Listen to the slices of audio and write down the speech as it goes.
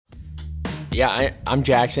I'm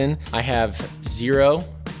Jackson. I have zero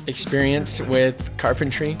experience with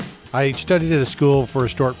carpentry. I studied at a school for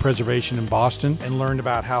historic preservation in Boston and learned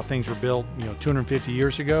about how things were built, 250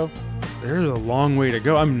 years ago. There's a long way to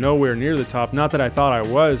go. I'm nowhere near the top. Not that I thought I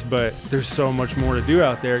was, but there's so much more to do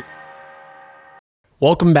out there.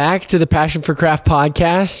 Welcome back to the Passion for Craft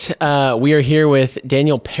podcast. We are here with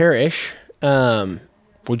Daniel Parish.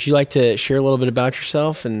 Would you like to share a little bit about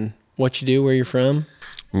yourself and what you do, where you're from?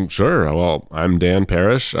 Sure. Well, I'm Dan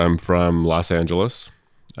Parish. I'm from Los Angeles.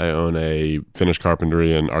 I own a finished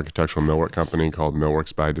carpentry and architectural millwork company called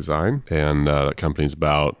Millworks by Design. And that company's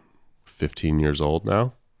about 15 years old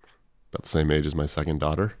now. About the same age as my second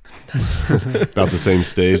daughter. About the same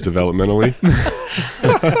stage developmentally.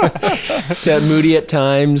 It's moody at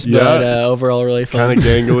times, but overall really fun. Kind of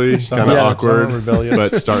gangly, kind of awkward, rebellious,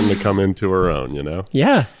 but starting to come into her own,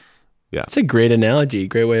 Yeah. Yeah. It's a great analogy,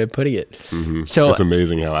 great way of putting it. Mm-hmm. So it's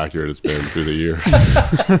amazing how accurate it's been through the years.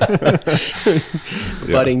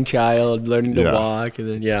 Budding child, learning to walk,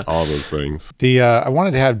 and then all those things. I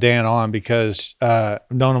wanted to have Dan on because I've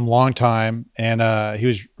known him a long time, and he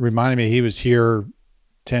was reminding me he was here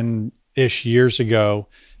 10-ish years ago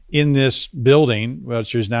in this building,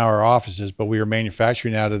 which is now our offices, but we were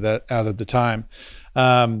manufacturing out of the time.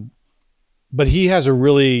 But he has a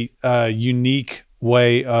really unique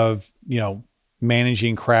way of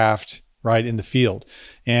managing craft right in the field,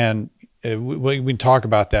 and we can talk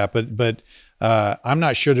about that. But I'm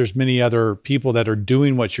not sure there's many other people that are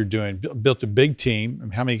doing what you're doing. Built a big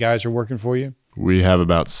team. How many guys are working for you? We have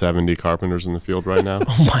about 70 carpenters in the field right now.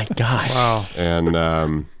 Oh my gosh! Wow!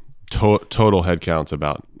 And total head count's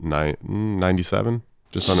about 97.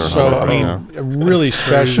 Just under 100 so, right now. A really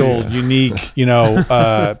special, unique,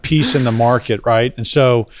 piece in the market, right? And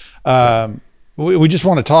so. We just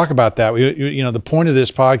want to talk about that. The point of this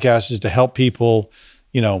podcast is to help people,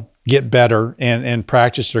 get better and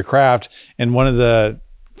practice their craft. And one of the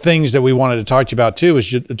things that we wanted to talk to you about too is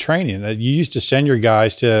the training. You used to send your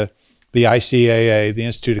guys to the ICAA, the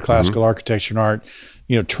Institute of Classical Architecture and Art,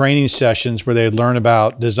 training sessions where they'd learn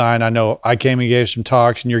about design. I know I came and gave some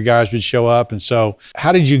talks and your guys would show up. And so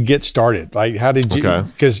how did you get started? Like, how did you,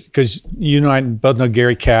 because you and I both know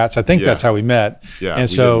Gary Katz. I think that's how we met. Yeah. And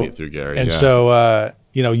so, did meet through Gary. And so,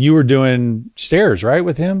 you were doing stairs, right,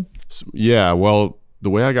 with him? Yeah. Well, the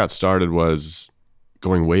way I got started was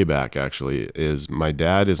going way back, actually, is my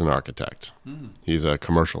dad is an architect. He's a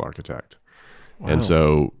commercial architect. Wow. And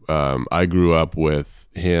so I grew up with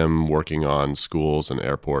him working on schools and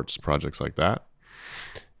airports, projects like that.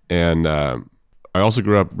 And I also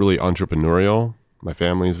grew up really entrepreneurial. My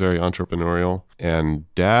family is very entrepreneurial.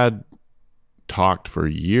 And Dad talked for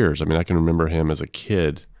years. I mean, I can remember him as a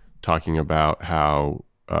kid talking about how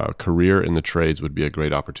a career in the trades would be a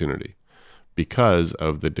great opportunity because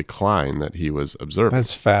of the decline that he was observing.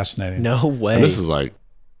 That's fascinating. No way. And this is like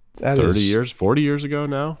 40 years ago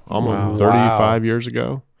now, almost 35 years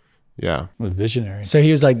ago. Yeah. What a visionary. So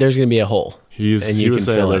he was like, there's going to be a hole. He was saying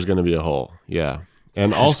there's going to be a hole. Yeah.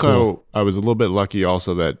 And that's also, cool. I was a little bit lucky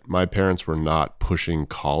also that my parents were not pushing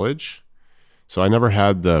college. So I never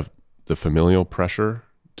had the familial pressure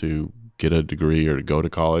to get a degree or to go to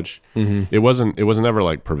college. Mm-hmm. It wasn't ever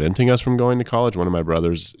like preventing us from going to college. One of my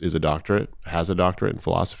brothers has a doctorate in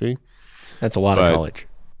philosophy. That's a lot of college.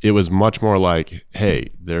 It was much more like, hey,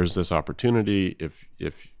 there's this opportunity. If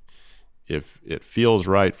it feels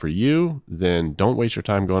right for you, then don't waste your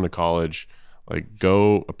time going to college. Like,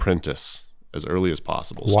 go apprentice as early as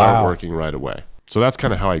possible. Wow. Start working right away. So that's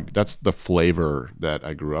kind of that's the flavor that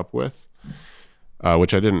I grew up with,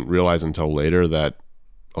 which I didn't realize until later that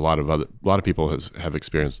a lot of people have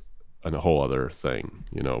experienced a whole other thing,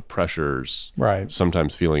 pressures, right?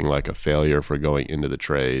 Sometimes feeling like a failure for going into the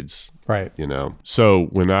trades, right? So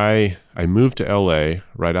when I moved to LA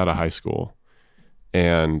right out of high school,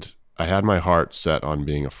 and I had my heart set on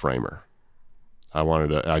being a framer. I wanted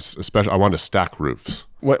to stack roofs.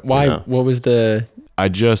 Why? What was the?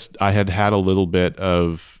 I had a little bit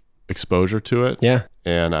of exposure to it. Yeah.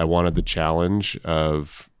 And I wanted the challenge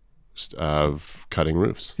of cutting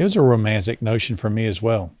roofs. It was a romantic notion for me as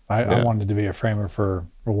well. I wanted to be a framer for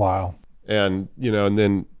a while. And,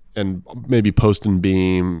 and maybe post and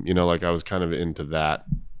beam, like I was kind of into that.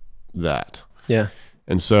 Yeah.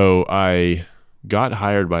 And so I got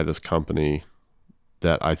hired by this company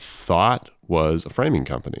that I thought was a framing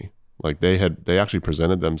company. Like they actually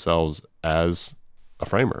presented themselves as a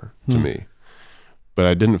framer to me. But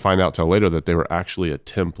I didn't find out till later that they were actually a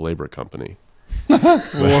temp labor company.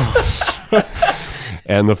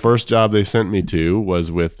 And the first job they sent me to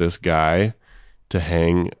was with this guy to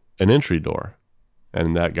hang an entry door.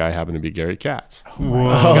 And that guy happened to be Gary Katz.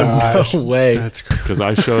 Oh, no way. That's crazy. Because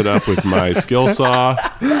I showed up with my skill saw,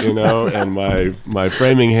 and my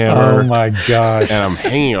framing hammer. Oh my gosh. And I'm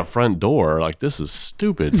hanging a front door. Like, this is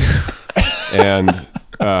stupid. And,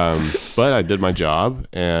 but I did my job,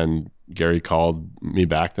 and Gary called me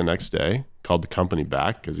back the next day, called the company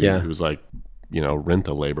back, because he was like, rent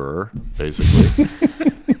a laborer, basically.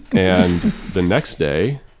 And the next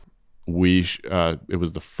day, it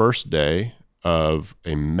was the first day of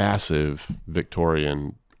a massive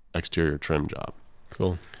Victorian exterior trim job.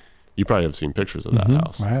 Cool. You probably have seen pictures of that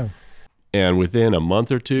house. I have. And within a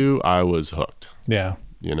month or two, I was hooked. Yeah.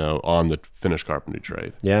 On the finished carpentry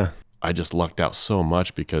trade. Yeah. I just lucked out so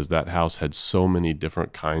much because that house had so many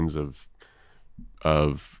different kinds of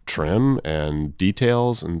trim and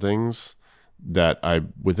details and things that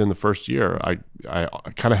within the first year, I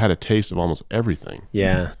kind of had a taste of almost everything.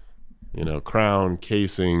 Yeah. Crown,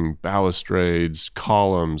 casing, balustrades,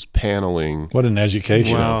 columns, paneling. What an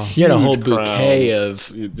education. Wow. You had a whole Huge bouquet crown.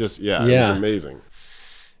 of. It was amazing.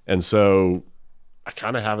 And so I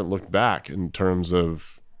kind of haven't looked back in terms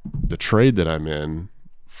of the trade that I'm in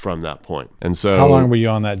from that point. And so How long were you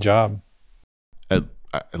on that job?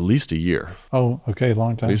 At least a year. Oh, okay.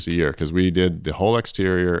 Long time. At least a year, because we did the whole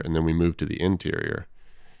exterior and then we moved to the interior.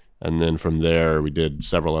 And then from there, we did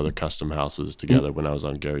several other custom houses together when I was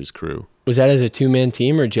on Gary's crew. Was that as a 2-man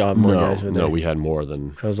team, or did you have more guys with No, there? we had more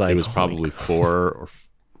than. I was like, it was holy probably 4 or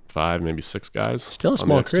 5, maybe 6 guys. Still a on the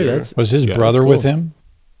small crew. exterior. Was his Yeah, brother that's with cool. him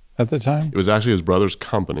at the time? It was actually his brother's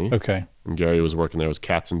company, Okay. and Gary was working there. It was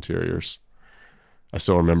Katz Interiors. I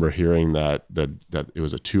still remember hearing that it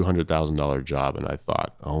was a $200,000 job, and I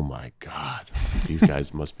thought, oh my God, these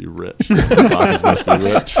guys must be rich. The bosses must be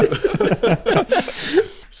rich.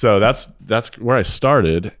 So that's where I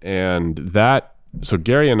started, and so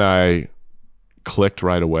Gary and I clicked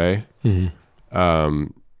right away. Mm-hmm.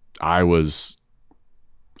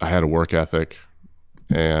 I had a work ethic,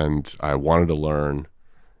 and I wanted to learn,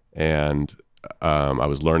 and I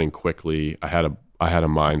was learning quickly. I had a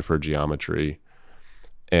mind for geometry.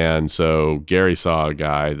 And so Gary saw a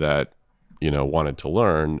guy that, wanted to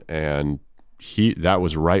learn, and that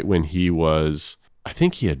was right when I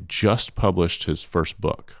think he had just published his first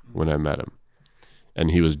book when I met him.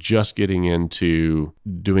 And he was just getting into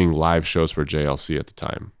doing live shows for JLC at the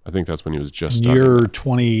time. I think that's when he was just starting. You're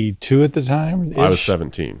 22 at the time? I was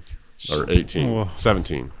 17 or 18, Whoa.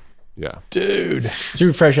 17. Yeah. Dude. So you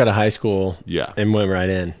were fresh out of high school. Yeah. And went right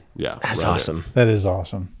in. Yeah. That's right. awesome. That is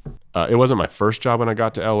awesome. It wasn't my first job when I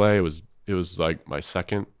got to LA. It was like my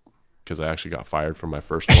second, because I actually got fired from my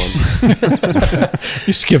first one.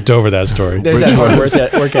 You skipped over that story. There's that hard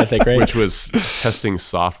work ethic, right? Which was testing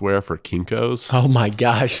software for Kinko's. Oh my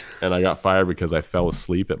gosh. And I got fired because I fell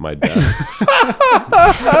asleep at my desk.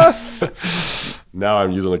 Now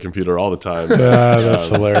I'm using a computer all the time. That's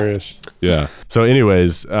hilarious. Yeah. So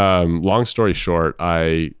anyways, long story short,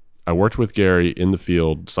 I worked with Gary in the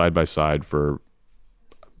field side by side for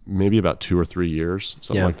maybe about 2 or 3 years,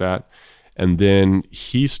 something like that. And then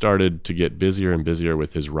he started to get busier and busier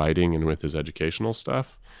with his writing and with his educational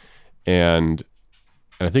stuff. And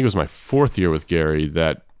I think it was my 4th year with Gary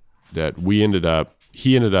that he ended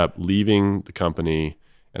up leaving the company,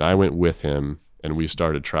 and I went with him, and we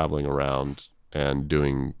started traveling around and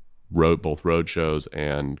doing both road shows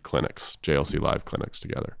and clinics, JLC live clinics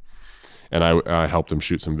together. And I helped him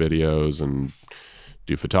shoot some videos and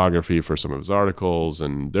do photography for some of his articles.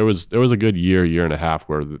 And there was a good year and a half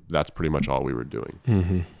where that's pretty much all we were doing.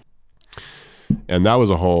 Mm-hmm. And that was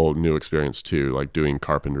a whole new experience too, like doing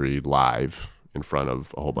carpentry live in front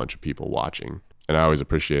of a whole bunch of people watching. And I always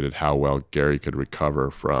appreciated how well Gary could recover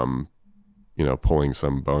from, pulling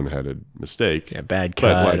some boneheaded mistake. Yeah, bad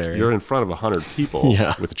cut. But you're in front of 100 people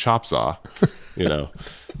with a chop saw,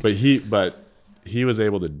 But he was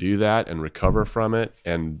able to do that and recover from it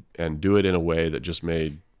and do it in a way that just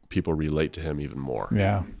made people relate to him even more.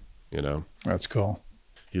 Yeah. That's cool.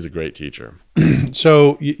 He's a great teacher.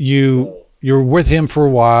 So you're with him for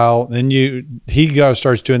a while, then he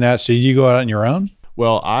starts doing that. So you go out on your own?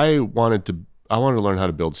 Well, I wanted to learn how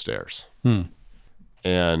to build stairs.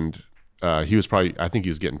 And he was I think he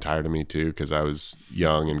was getting tired of me too, because I was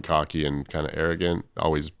young and cocky and kind of arrogant,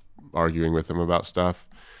 always arguing with him about stuff.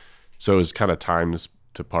 So it was kind of time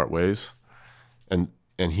to part ways. And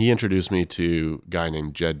he introduced me to a guy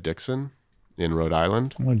named Jed Dixon in Rhode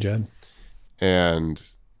Island. Oh, Jed. And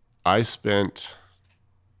I spent,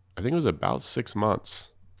 I think it was about 6 months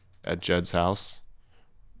at Jed's house,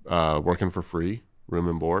 working for free, room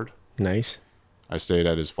and board. Nice. I stayed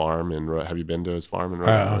at his farm have you been to his farm in Rhode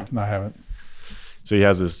Island? No, I haven't. So he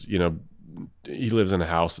has this, he lives in a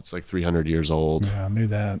house that's like 300 years old. Yeah, I knew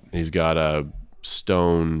that. He's got a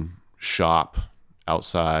stone shop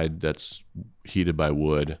outside that's heated by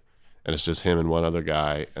wood, and it's just him and one other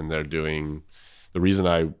guy, and they're doing, the reason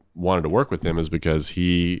I wanted to work with him is because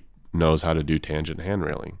he knows how to do tangent hand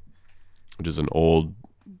railing, which is an old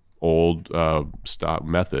stock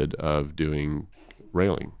method of doing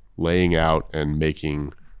railing, laying out and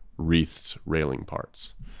making wreathed railing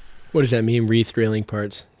parts. What does that mean, wreathed railing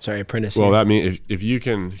parts? Sorry, apprentice. Well, here. that means if you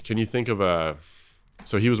can you think of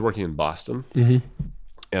so he was working in Boston, Mm-hmm.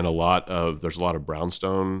 and there's a lot of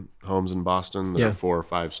brownstone homes in Boston that are 4 or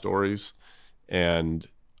 5 stories, and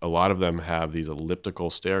a lot of them have these elliptical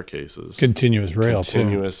staircases, Continuous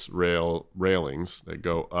railings that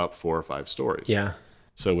go up 4 or 5 stories. Yeah.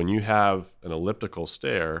 So when you have an elliptical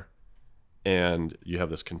stair and you have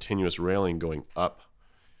this continuous railing going up,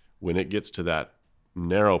 when it gets to that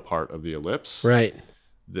narrow part of the ellipse, Right.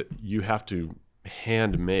 that you have to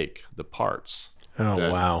hand make the parts.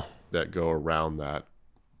 Oh, wow. That go around that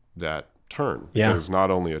turn. Yeah. Because it's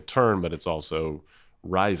not only a turn, but it's also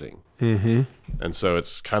rising. Mm-hmm. And so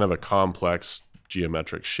it's kind of a complex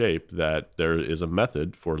geometric shape that there is a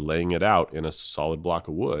method for laying it out in a solid block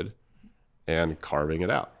of wood and carving it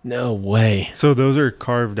out. No way. So those are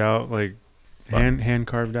carved out, like hand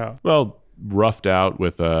carved out. Well, roughed out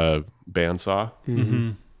with a bandsaw,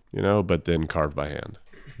 Mm-hmm. but then carved by hand.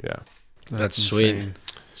 Yeah. That's sweet.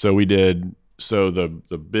 insane. So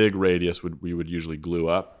the big radius we would usually glue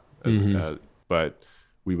up, but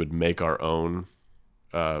we would make our own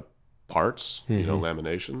parts,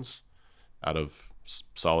 laminations out of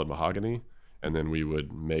solid mahogany, and then we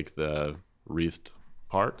would make the wreathed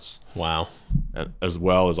parts. Wow. As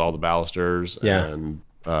well as all the balusters and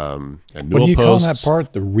newel What do you call that posts.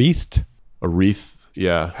 part? The wreathed? A wreath,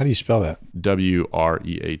 yeah. How do you spell that?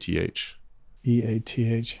 WREATH. EATH.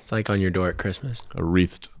 It's like on your door at Christmas. A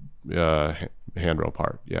wreathed handrail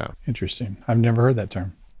part, yeah. Interesting. I've never heard that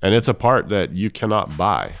term. And it's a part that you cannot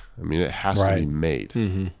buy. I mean, it has to be made.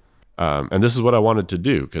 Mm-hmm. And this is what I wanted to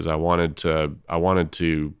do, because I wanted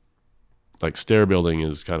to, like, stair building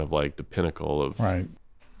is kind of like the pinnacle of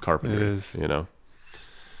carpentry. It is.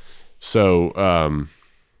 So, and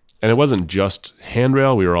it wasn't just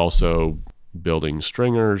handrail. We were also building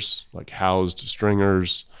stringers, like housed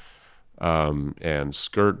stringers, and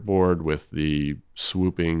skirt board with the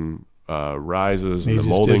swooping rises and the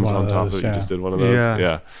moldings on top of it. You just did one of those.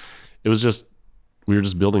 Yeah. It was just, we were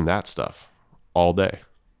just building that stuff all day,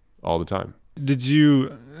 all the time. Did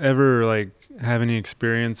you ever have any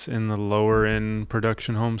experience in the lower end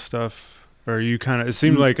production home stuff? Or you kind of, it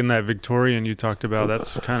seemed like in that Victorian you talked about,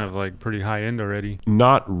 that's kind of like pretty high end already.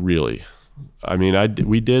 Not really. I mean,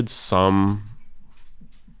 we did some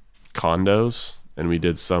condos and we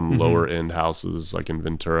did some lower end houses like in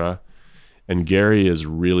Ventura. And Gary is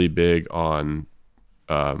really big on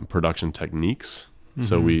production techniques.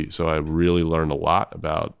 So I really learned a lot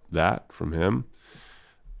about that from him.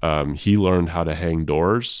 He learned how to hang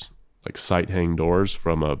doors, like sight hang doors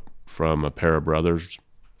from a pair of brothers,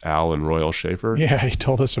 Al and Royal Schaefer. Yeah, he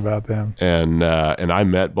told us about them. And I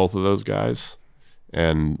met both of those guys,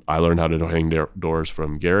 and I learned how to hang doors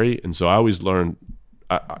from Gary. And so I always learned,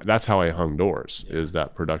 that's how I hung doors, is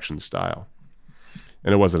that production style.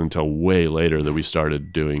 And it wasn't until way later that we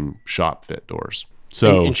started doing shop fit doors.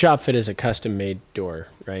 So and shop fit is a custom made door,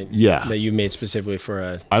 right? Yeah. That you made specifically for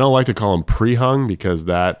a. I don't like to call them pre-hung because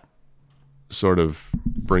that sort of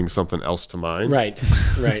brings something else to mind. Right.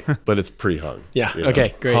 But it's pre-hung. Yeah.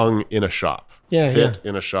 Okay, great. Hung in a shop. Yeah. Fit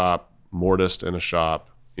in a shop, mortised in a shop,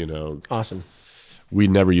 Awesome. We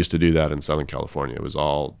never used to do that in Southern California. It was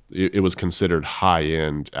it was considered high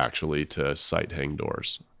end actually to sight hang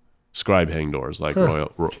doors. Scribe hang doors like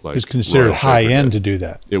Royal. Like It's considered Royal high Schaefer end did. to do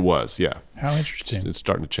that. It was, yeah. How interesting. It's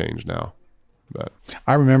starting to change now, but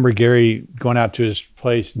I remember Gary going out to his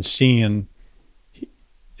place and seeing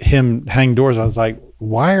him hang doors. I was like,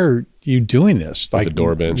 why are you doing this? Like the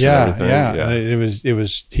door bench and everything. Yeah. It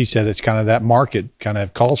was, he said it's kind of that market kind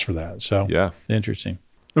of calls for that. So yeah, interesting.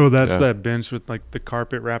 Oh, that's that bench with like the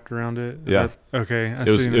carpet wrapped around it? Okay.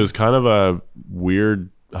 It was kind of a weird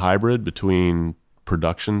hybrid between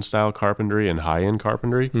production style carpentry and high end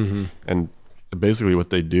carpentry. And basically what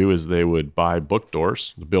they do is they would buy book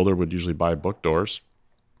doors. The builder would usually buy book doors,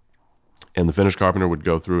 and the finished carpenter would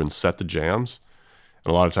go through and set the jambs.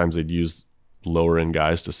 And a lot of times they'd use lower end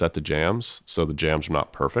guys to set the jambs, so the jambs are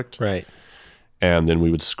not perfect. Right. And then we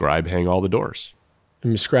would scribe hang all the doors.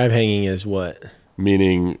 And scribe hanging is what?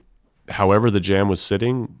 Meaning, however the jam was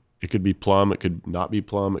sitting, it could be plumb, it could not be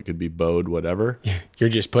plumb, it could be bowed, whatever. You're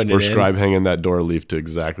just putting We're it in. scribe hanging that door leaf to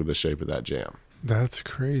exactly the shape of that jam. That's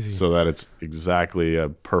crazy. so that it's exactly a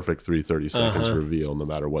perfect 330 seconds reveal, no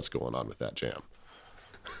matter what's going on with that jam.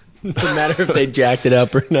 No matter if they jacked it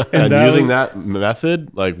up or not. And using that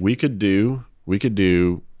method, like we could do 1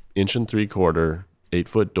 3/4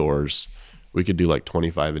 8-foot doors. We could do like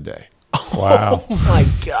 25 a day. Wow. Oh my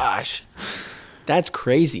gosh. That's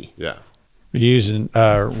crazy. Yeah. You using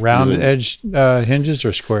round edge hinges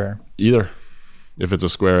or square? Either. If it's a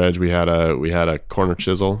square edge, we had a corner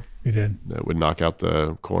chisel You did. that would knock out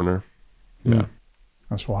the corner. Yeah.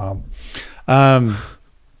 That's wild. That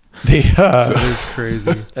is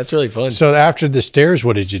crazy. That's really fun. So after the stairs,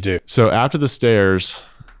 what did you do? So after the stairs,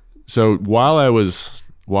 so while I was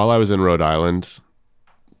in Rhode Island,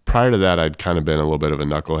 prior to that, I'd kind of been a little bit of a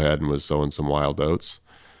knucklehead and was sowing some wild oats.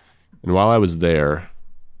 And while I was there,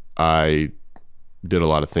 I did a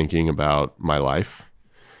lot of thinking about my life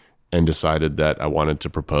and decided that I wanted to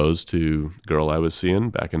propose to the girl I was seeing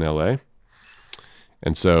back in LA.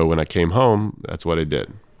 And so when I came home, that's what I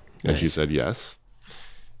did. And she said yes.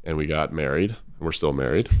 And we got married. We're still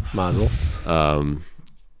married. Mazel.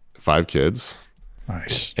 5 kids.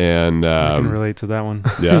 Nice. And I can relate to that one.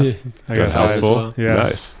 yeah, I got house 5 full. well.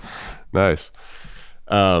 Yeah. Nice.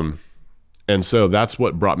 And so that's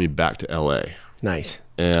what brought me back to LA. Nice.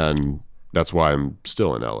 And that's why I'm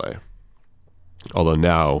still in LA. Although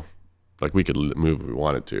now, like, we could move if we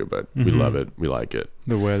wanted to, but we love it. We like it.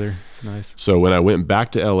 The weather, it's nice. So when I went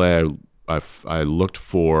back to LA, I looked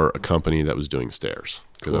for a company that was doing stairs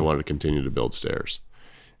because I wanted to continue to build stairs.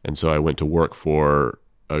 And so I went to work for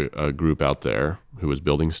a group out there who was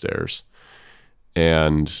building stairs.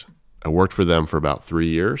 And I worked for them for about 3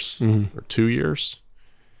 years or 2 years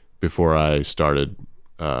before I started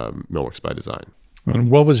Millworks by Design.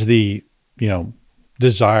 And what was the,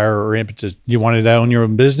 desire or impetus? You wanted to own your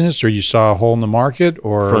own business, or you saw a hole in the market,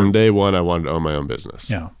 or From day one, I wanted to own my own business.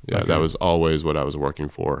 Yeah. Okay. That was always what I was working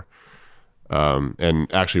for.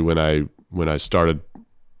 And actually, when I went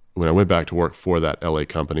back to work for that LA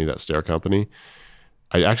company, that stair company,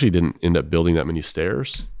 I actually didn't end up building that many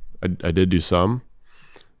stairs. I did do some,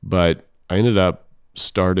 but I ended up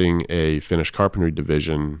starting a finished carpentry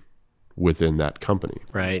division within that company.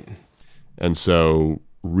 Right. And so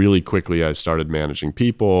really quickly, I started managing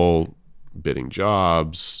people, bidding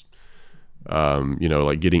jobs,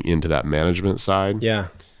 like getting into that management side. Yeah.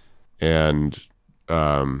 And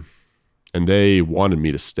they wanted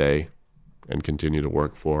me to stay and continue to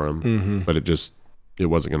work for them, but it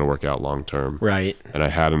wasn't going to work out long term. Right. And I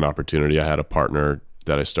had an opportunity. I had a partner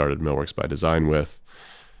that I started Millworks by Design with,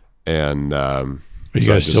 and are you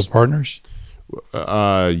guys still partners?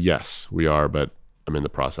 Yes, we are, but I'm in the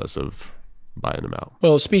process of buying them out.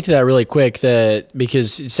 Well, speak to that really quick,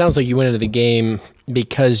 because it sounds like you went into the game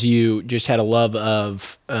because you just had a love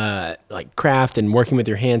of like craft and working with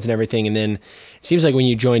your hands and everything. And then it seems like when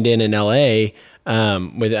you joined in LA,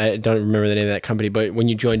 I don't remember the name of that company, but when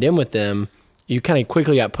you joined in with them, you kind of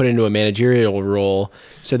quickly got put into a managerial role.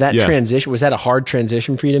 So that transition, was that a hard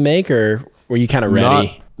transition for you to make, or were you kind of ready?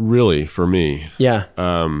 Not really for me. Yeah.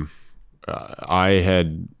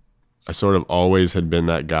 I sort of always had been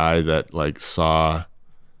that guy that like saw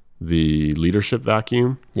the leadership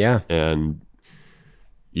vacuum. Yeah. And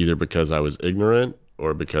either because I was ignorant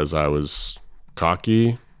or because I was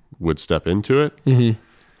cocky, would step into it.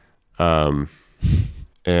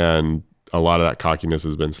 And a lot of that cockiness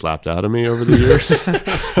has been slapped out of me over the years.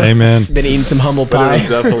 Amen. Been eating some humble But there pie. was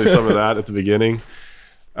definitely some of that at the beginning.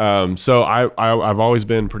 So I've always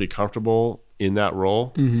been pretty comfortable in that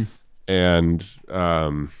role. And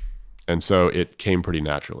so it came pretty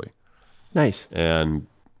naturally. Nice. And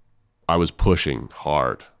I was pushing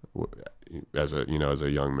hard as a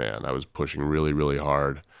young man. I was pushing really, really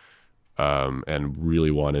hard, and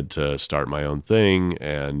really wanted to start my own thing.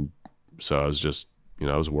 And so I was just,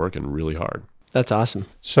 I was working really hard. That's awesome.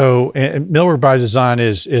 So Millworks by Design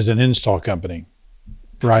is an install company,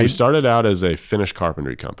 right? We started out as a finished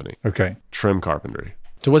carpentry company. Okay. Trim carpentry.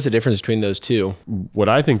 So what's the difference between those two? What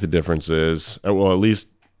I think the difference is, well, at least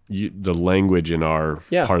the language in our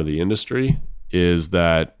part of the industry is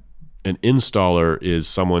that an installer is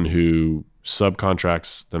someone who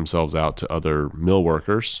subcontracts themselves out to other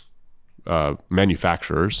millworkers,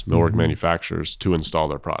 manufacturers, millwork manufacturers, to install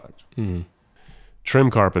their product.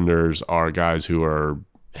 Trim carpenters are guys who are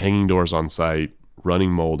hanging doors on site,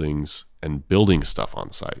 running moldings, and building stuff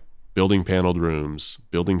on site, building paneled rooms,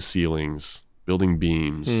 building ceilings, building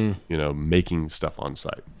beams, making stuff on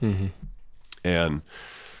site. And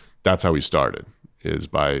that's how we started, is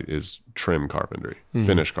trim carpentry,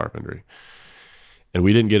 finish carpentry. And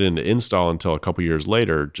we didn't get into install until a couple years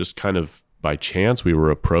later, just kind of by chance, we were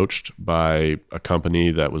approached by a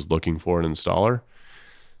company that was looking for an installer,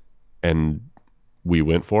 and we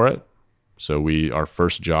went for it. So our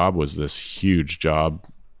first job was this huge job.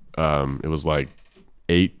 It was like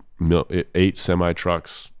 8 semi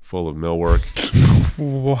trucks full of millwork.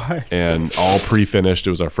 What? And all pre-finished. It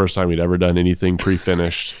was our first time we'd ever done anything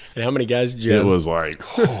pre-finished. And how many guys did you have? It was like,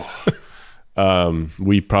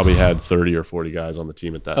 we probably had 30 or 40 guys on the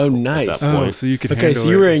team at that. Nice. At that point. Oh, so you could Okay, handle so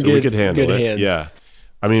you were it. in We could handle good it. hands. Yeah.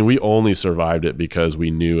 I mean, we only survived it because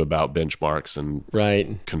we knew about benchmarks and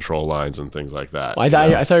Right. control lines and things like that. Well, I thought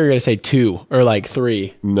you were going to say 2 or like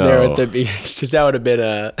 3. No. Because that would have been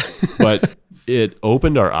a... But it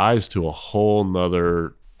opened our eyes to a whole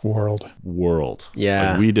nother world.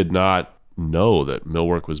 Yeah. Like, we did not know that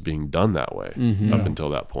millwork was being done that way up until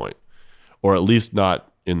that point, or at least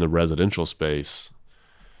not in the residential space.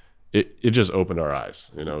 It just opened our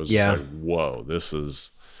eyes. You know, it was just like, whoa, this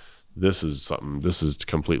is something. This is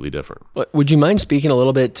completely different. Would you mind speaking a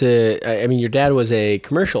little bit to? I mean, your dad was a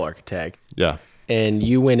commercial architect. Yeah. And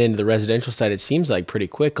you went into the residential side. It seems like pretty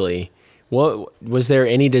quickly. What was there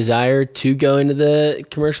any desire to go into the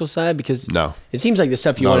commercial side? Because No. it seems like the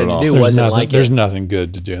stuff you Not wanted at to all. do There's wasn't nothing, like there's it. nothing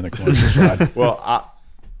good to do in the commercial side. Well,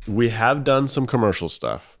 we have done some commercial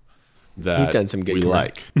stuff that He's done some good we commercial.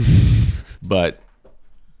 like, but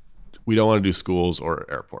we don't want to do schools or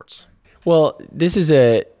airports. Well, there's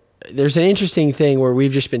an interesting thing where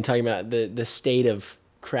we've just been talking about the state of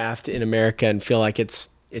craft in America and feel like it's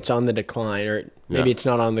on the decline, or maybe it's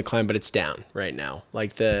not on the decline, but it's down right now.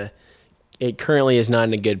 Like it currently is not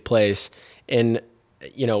in a good place. And,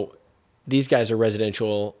 you know, these guys are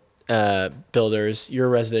residential builders. You're a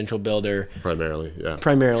residential builder. Primarily.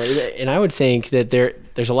 And I would think that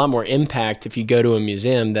there's a lot more impact if you go to a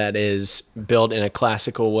museum that is built in a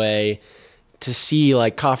classical way, to see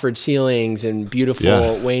like coffered ceilings and beautiful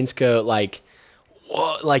wainscot, like,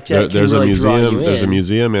 whoa, like that. There's can really a draw museum. you There's a in.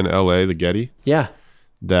 museum in LA, the Getty, Yeah.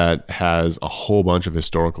 that has a whole bunch of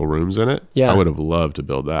historical rooms in it. Yeah. I would have loved to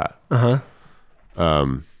build that.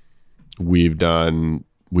 We've done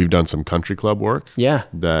some country club work. Yeah.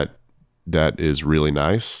 That is really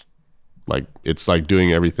nice. Like, it's like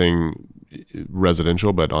doing everything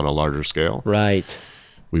residential, but on a larger scale. Right.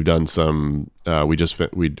 We've done some. We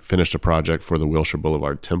finished a project for the Wilshire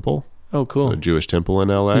Boulevard Temple. Oh, cool. The Jewish temple in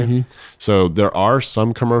LA. So there are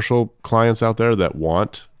some commercial clients out there that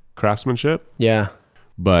want craftsmanship, Yeah.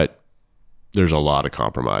 but there's a lot of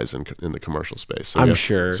compromise in the commercial space. So I'm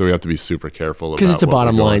sure. So we have to be super careful Because it's a what we're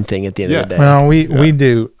bottom doing. line thing at the end of the day. Well, we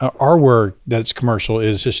do our work that's commercial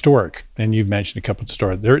is historic, and you've mentioned a couple of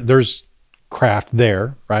stories. There's craft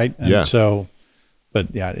there, right? And so, but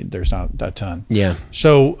there's not a ton. Yeah.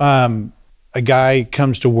 So, a guy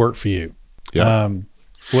comes to work for you. Yeah.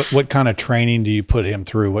 What kind of training do you put him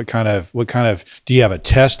through? What kind of do you have a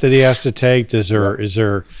test that he has to take? Is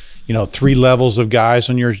there 3 levels of guys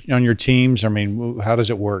on your teams? I mean, how does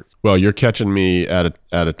it work? Well, you're catching me at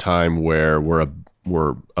a time where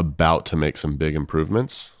we're about to make some big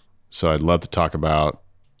improvements. So I'd love to talk about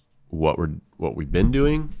what we've been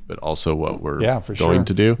doing, but also what we're going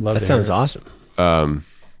to do. That sounds awesome.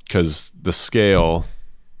 Because the scale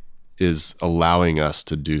is allowing us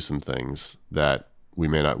to do some things that we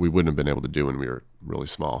wouldn't have been able to do when we were really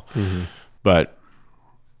small. But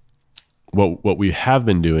what we have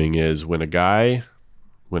been doing is when a guy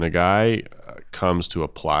comes to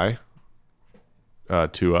apply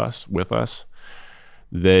to us with us,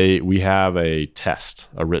 we have a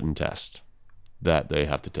written test that they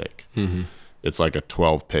have to take. It's like a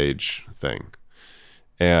 12-page thing,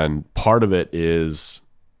 and part of it is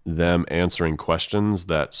them answering questions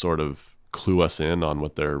that sort of clue us in on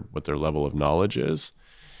what their level of knowledge is.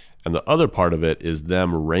 And the other part of it is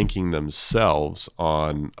them ranking themselves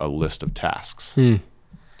on a list of tasks. And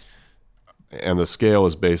the scale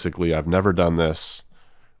is basically, I've never done this,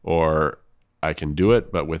 or I can do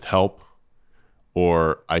it, but with help,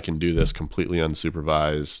 or I can do this completely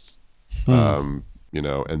unsupervised, and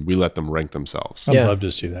we let them rank themselves. I'd love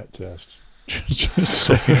to see that test. Would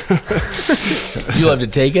you love to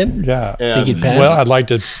take it? Yeah. Think you'd pass? Well, I'd like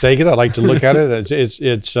to take it. I'd like to look at it.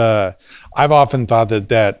 It's I've often thought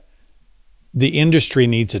that the industry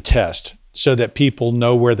needs a test so that people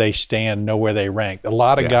know where they stand, know where they rank. A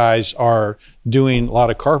lot of guys are doing a lot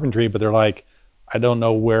of carpentry, but they're like, I don't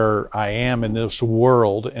know where I am in this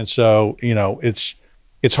world. And so,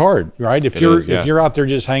 it's hard, right? If you're out there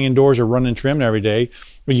just hanging doors or running trim every day,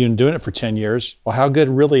 but you've been doing it for 10 years, well, how good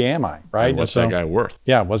really am I, right? And what's that guy worth?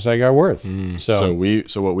 Yeah, what's that guy worth? So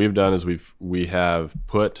what we've done is we've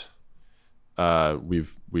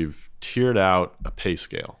tiered out a pay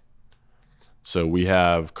scale So we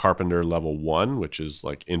have carpenter level 1, which is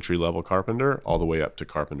like entry level carpenter, all the way up to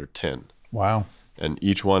carpenter 10. Wow. And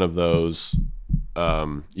each one of those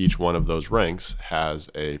ranks has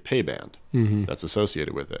a pay band that's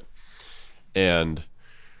associated with it. And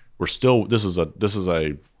this is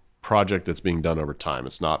a project that's being done over time.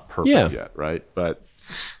 It's not perfect yet, right?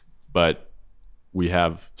 But we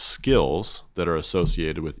have skills that are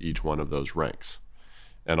associated with each one of those ranks,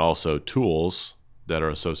 and also tools that are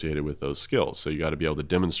associated with those skills. So you got to be able to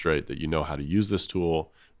demonstrate that you know how to use this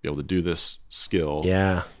tool, be able to do this skill,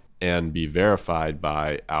 and be verified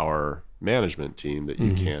by our management team that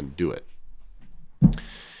you can do it.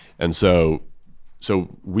 And so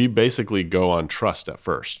we basically go on trust at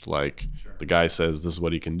first. Like the guy says this is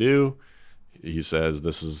what he can do. He says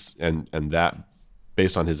this is, and that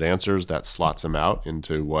based on his answers, that slots him out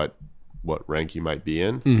into what rank he might be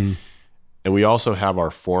in. And we also have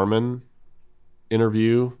our foreman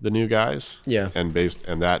interview the new guys. And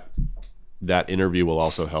that interview will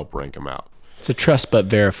also help rank them out. It's a trust but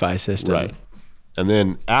verify system. Right. And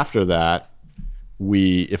then after that,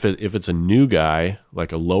 if it's a new guy,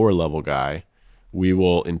 like a lower level guy, we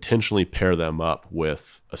will intentionally pair them up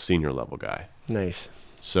with a senior level guy. Nice.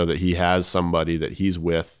 So that he has somebody that he's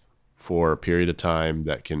with for a period of time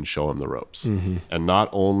that can show him the ropes. And not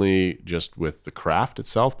only just with the craft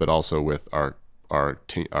itself, but also with our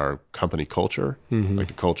company culture, like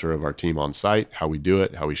the culture of our team on site, how we do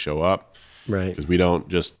it, how we show up. Right. Because we don't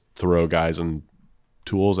just throw guys and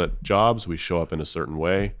tools at jobs. We show up in a certain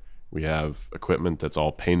way. We have equipment that's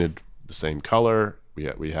all painted the same color.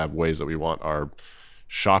 We have ways that we want our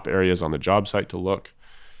shop areas on the job site to look.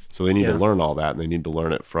 So they need to learn all that, and they need to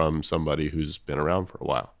learn it from somebody who's been around for a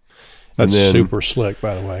while. That's super slick,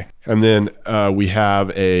 by the way. And then we have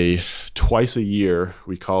a twice a year,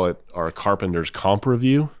 we call it our Carpenter's Comp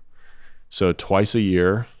Review. So twice a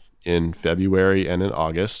year in February and in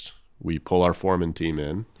August, we pull our foreman team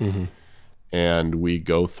in and we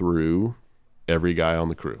go through every guy on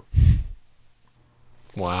the crew.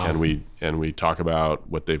 Wow. And we talk about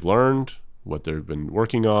what they've learned, what they've been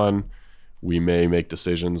working on. We may make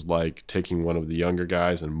decisions like taking one of the younger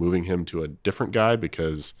guys and moving him to a different guy,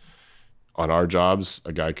 because on our jobs,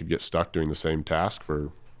 a guy could get stuck doing the same task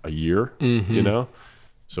for a year,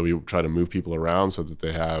 So we try to move people around so that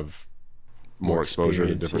they have more exposure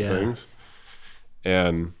to different things.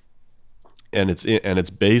 And it's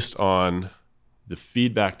based on the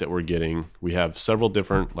feedback that we're getting. We have several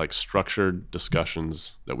different like structured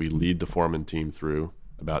discussions that we lead the foreman team through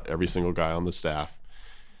about every single guy on the staff.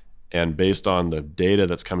 And based on the data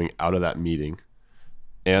that's coming out of that meeting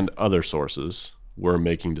and other sources, we're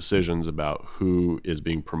making decisions about who is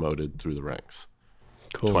being promoted through the ranks.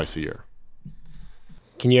 Cool. Twice a year.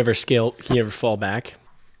 Can you ever scale? Can you ever fall back?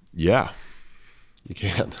 Yeah, you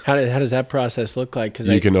can. How does that process look like? Because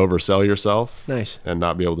you can oversell yourself. Nice. And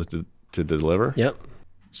not be able to deliver. Yep.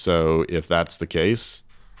 So if that's the case,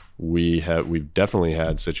 we've definitely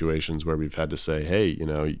had situations where we've had to say, hey,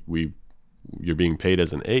 you're being paid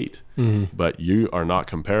as an 8, but you are not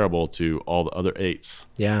comparable to all the other 8s.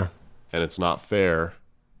 Yeah. And it's not fair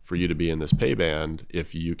for you to be in this pay band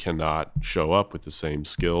if you cannot show up with the same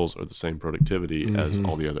skills or the same productivity as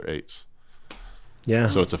all the other 8s. Yeah.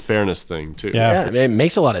 So it's a fairness thing too. Yeah. It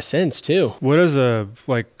makes a lot of sense too. What does a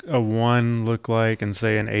 1 look like and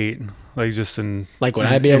say an 8? Like just in like would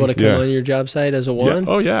I be able to come on your job site as a 1? Yeah.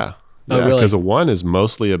 Oh yeah. Oh really? Because a 1 is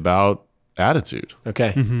mostly about attitude.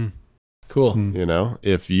 Okay. Cool.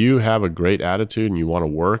 If you have a great attitude and you want to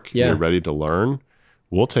work, and you're ready to learn,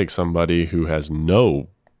 we'll take somebody who has no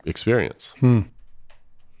experience. Yeah.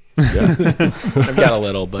 I've got a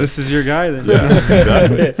little, but this is your guy then.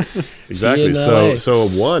 Yeah, exactly. So a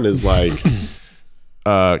 1 is like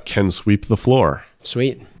can sweep the floor.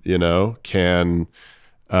 Sweet. Can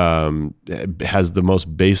has the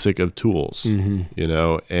most basic of tools.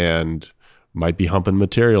 And might be humping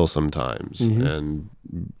material sometimes, and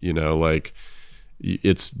like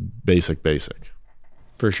it's basic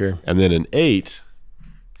for sure. And then an 8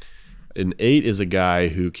 is a guy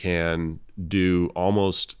who can do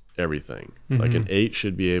almost everything. Like an 8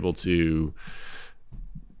 should be able to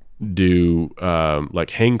do like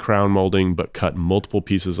hang crown molding, but cut multiple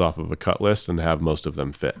pieces off of a cut list and have most of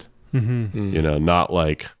them fit. Not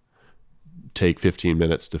like take 15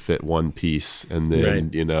 minutes to fit one piece and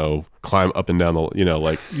then climb up and down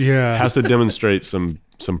the has to demonstrate some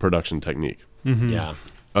production technique. Yeah.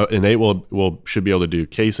 An 8 should be able to do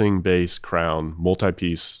casing, base, crown,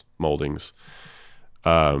 multi-piece moldings,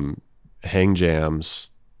 hang jams.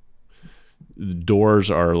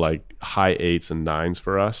 Doors are like high 8s and 9s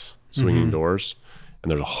for us, swinging doors,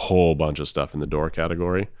 and there's a whole bunch of stuff in the door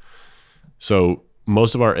category. So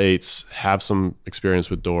most of our 8s have some experience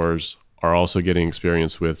with doors, are also getting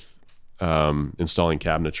experience with installing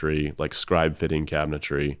cabinetry, like scribe fitting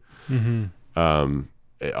cabinetry.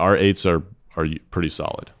 Our 8s are pretty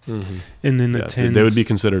solid. And then the 10s, they would be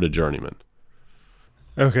considered a journeyman.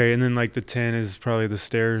 Okay, and then like the 10 is probably the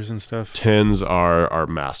stairs and stuff. 10s are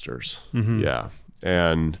masters. Yeah.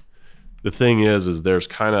 And the thing is there's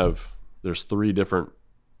 3 different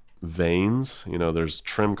veins. There's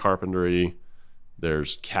trim carpentry,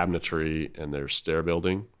 there's cabinetry, and there's stair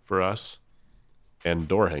building for us, and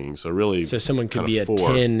door hanging. So really, someone could be a 4.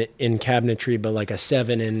 10 in cabinetry, but like a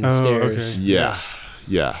 7 in stairs. Okay.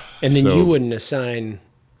 Yeah. And then you wouldn't assign.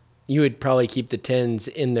 You would probably keep the 10s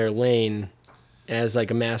in their lane as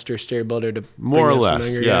like a master stair builder to more or bring up some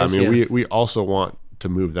less. younger Yeah. guys. I mean, we also want to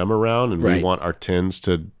move them around, and Right. we want our 10s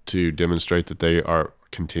to demonstrate that they are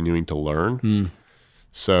continuing to learn.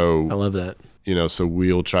 So I love that. so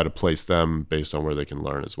we'll try to place them based on where they can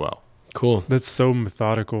learn as well. Cool. That's so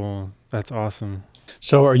methodical. That's awesome.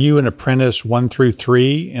 So are you an apprentice 1 through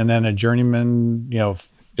 3 and then a journeyman,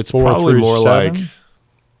 It's 4 probably through more 7? like,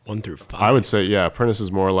 1 through 5. I would say, apprentice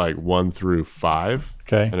is more like 1 through 5.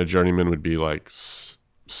 Okay. And a journeyman would be like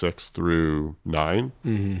 6 through 9.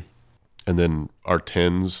 And then our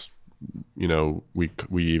 10s,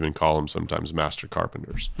 we even call them sometimes master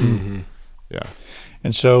carpenters. Yeah.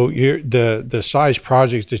 And so the size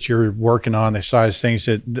projects that you're working on, the size things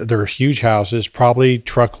that they're huge houses, probably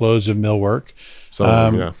truckloads of millwork. Some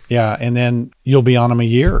of them, Yeah. And then you'll be on them a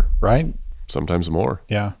year, right? sometimes more.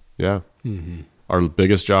 Yeah. Yeah. Our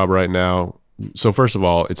biggest job right now. So first of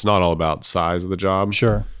all, it's not all about size of the job.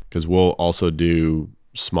 Sure. Because we'll also do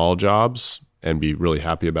small jobs and be really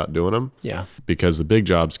happy about doing them. Yeah. Because the big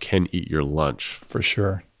jobs can eat your lunch. For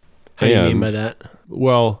sure. How do you mean And- by that?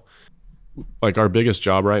 Well, like our biggest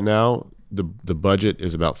job right now, the budget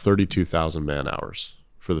is about 32,000 man hours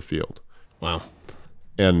for the field. Wow.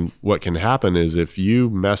 And what can happen is if you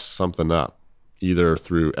mess something up, either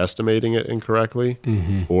through estimating it incorrectly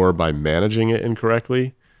or by managing it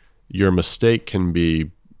incorrectly, your mistake can be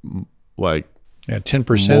like Yeah.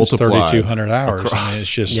 10% is multiplied 3,200 hours. I mean, across. it's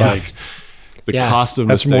just Yeah. like, the Yeah. cost of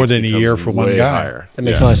That's mistakes more than a becomes year for one way guy. higher. That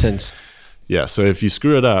makes a lot of sense. Yeah. So if you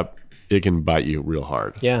screw it up, it can bite you real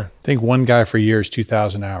hard. Yeah. I think one guy for a year is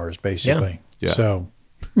 2,000 hours, basically. Yeah. So,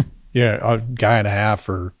 a guy and a half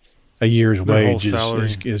for a year's Their whole wage salary.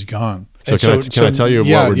 is gone. So And can I tell you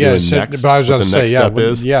what we're doing next? But I was what about to the say, next yeah, step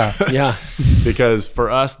is? yeah. Yeah. Because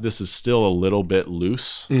for us, this is still a little bit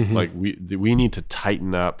loose. Like we need to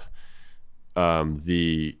tighten up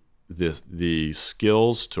the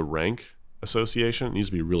skills to rank association. It needs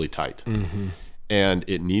to be really tight, and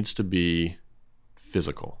it needs to be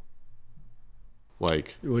physical.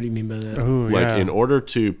 Like, What do you mean by that? Oh, yeah. in order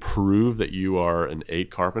to prove that you are an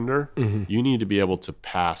 8 carpenter, you need to be able to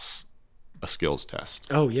pass a skills test.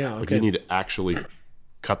 Oh, yeah. Like Okay. you need to actually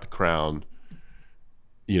cut the crown,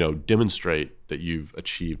 demonstrate that you've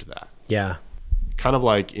achieved that. Yeah. Kind of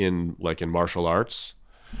like in martial arts,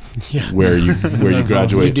 Yeah. where you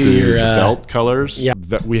graduate You through do your, the belt colors. yeah.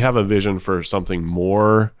 That we have a vision for something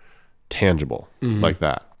more tangible like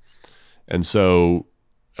that. And so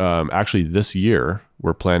actually this year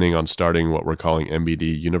we're planning on starting what we're calling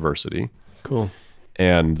MBD University. Cool.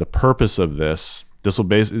 And the purpose of this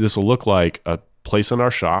will look like a place in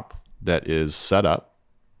our shop that is set up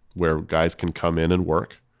where guys can come in and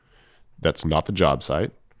work. That's not the job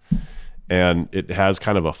site. And it has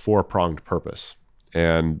kind of a 4-pronged purpose.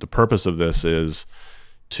 And the purpose of this is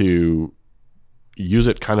to use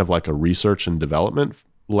it kind of like a research and development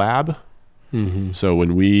lab. So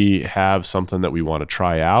when we have something that we want to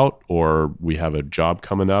try out, or we have a job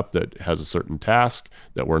coming up that has a certain task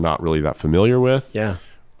that we're not really that familiar with, Yeah.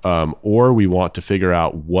 or we want to figure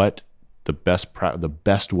out what the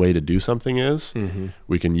best way to do something is,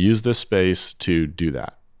 we can use this space to do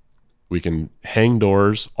that. We can hang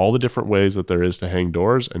doors, all the different ways that there is to hang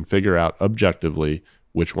doors, and figure out objectively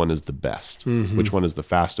which one is the best, which one is the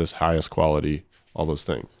fastest, highest quality, all those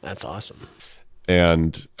things. That's awesome.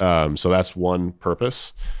 And so that's one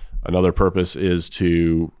purpose. Another purpose is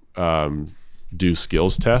to do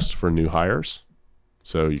skills tests for new hires.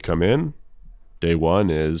 So you come in, day one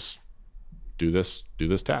is do this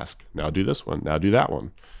task. Now do this one. Now do that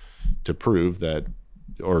one, to prove that,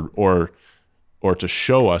 or to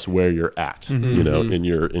show us where you're at, in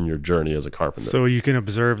your journey as a carpenter. So you can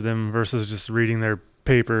observe them versus just reading their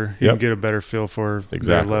paper. You Yep. can get a better feel for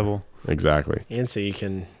Exactly. their level. Exactly. And so you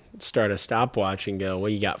can start a stopwatch and go, well,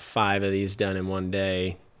 you got 5 of these done in one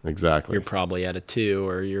day. Exactly. You're probably at a 2,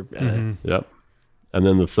 or you're at a, Yep. And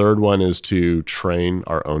then the third one is to train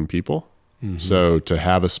our own people. So to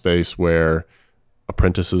have a space where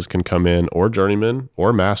apprentices can come in, or journeymen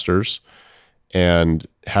or masters, and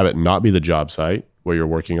have it not be the job site where you're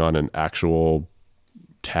working on an actual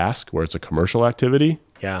task, where it's a commercial activity,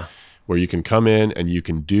 where you can come in and you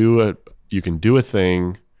can do a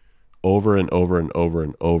thing over and over and over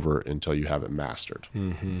and over until you have it mastered.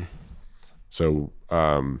 So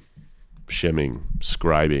shimming,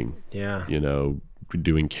 scribing,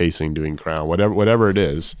 doing casing, doing crown, whatever it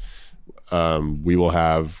is, we will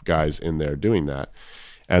have guys in there doing that.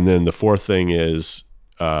 And then the fourth thing is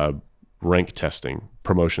rank testing,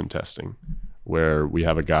 promotion testing, where we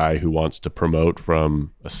have a guy who wants to promote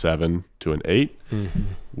from a 7 to an 8.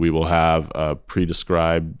 We will have a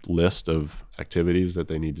pre-described list of activities that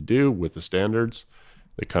they need to do with the standards.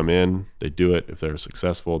 They come in, they do it. If they're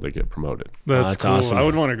successful, they get promoted. That's cool. Awesome. I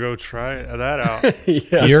would want to go try that out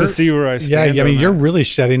Yeah. just to see where I stand. Yeah, I mean, on you're that. really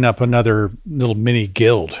setting up another little mini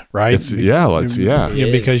guild, right? It You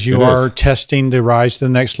It are is. testing to rise to the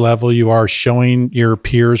next level. You are showing your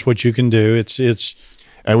peers what you can do. It's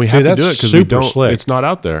And we have to do it that's because we super don't. slick. It's not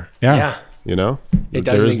out there. Yeah. You know, It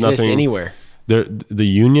There doesn't is exist nothing- anywhere. The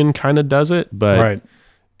union kind of does it, but right.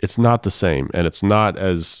 it's not the same, and it's not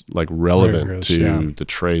as like relevant Rigorous, to yeah. the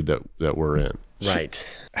trade that we're in.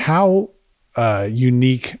 Right. How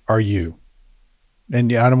unique are you?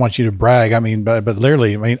 And I don't want you to brag. I mean, but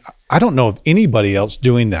literally, I mean, I don't know of anybody else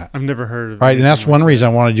doing that. I've never heard of Right. And that's anything one like reason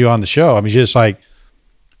I wanted you on the show. I mean, just like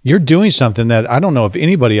you're doing something that I don't know if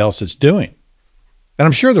anybody else is doing. And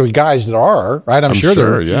I'm sure there are guys that are, right? I'm sure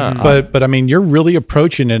there are. yeah. But I mean, you're really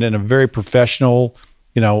approaching it in a very professional,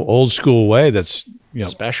 old school way. That's,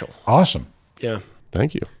 Special. awesome. Yeah.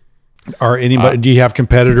 Thank you. Are anybody, do you have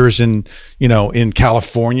competitors in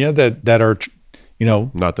California that are,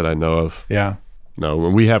 Not that I know of. yeah. No,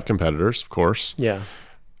 we have competitors, of course, Yeah.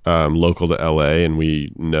 local to LA, and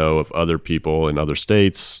we know of other people in other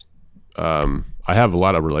states. I have a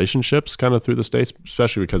lot of relationships kind of through the states,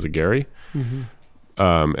 especially because of Gary.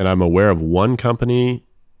 And I'm aware of one company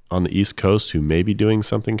on the East Coast who may be doing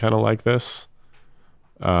something kind of like this.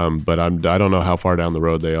 But I don't know how far down the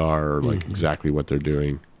road they are, or like exactly what they're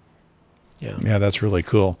doing. Yeah. Yeah. That's really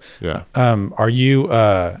cool. Yeah. Are you,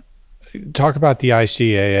 talk about the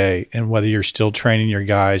ICAA and whether you're still training your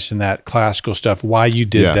guys in that classical stuff, why you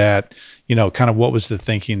did Yeah. that, kind of what was the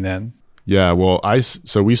thinking then? Yeah. Well,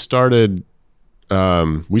 so we started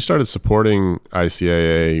supporting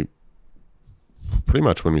ICAA pretty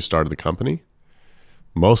much when we started the company,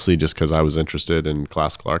 mostly just because I was interested in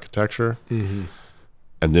classical architecture. And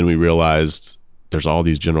then we realized there's all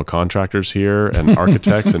these general contractors here and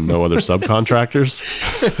architects and no other subcontractors.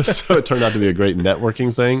 So it turned out to be a great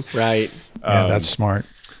networking thing. Right. Yeah, that's smart.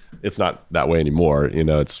 It's not that way anymore.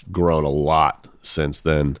 It's grown a lot since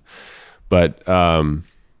then. But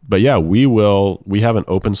yeah, we have an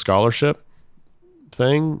open scholarship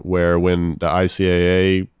thing where when the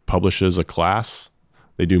ICAA publishes a class,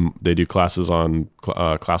 they do classes on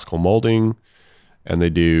classical molding, and they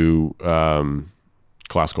do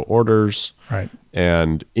classical orders. Right.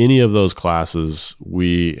 And any of those classes,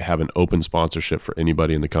 we have an open sponsorship for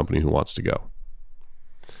anybody in the company who wants to go.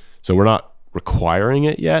 So we're not requiring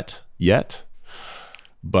it yet,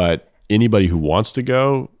 but anybody who wants to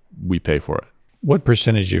go, we pay for it. What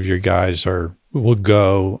percentage of your guys will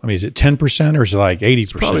go? I mean, is it 10% or is it like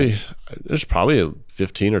 80%? There's probably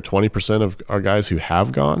 15 or 20% of our guys who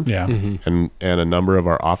have gone. Yeah. And a number of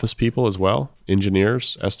our office people as well,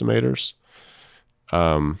 engineers, estimators.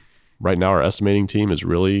 Right now our estimating team is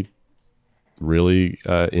really, really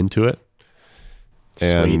into it. Sweet.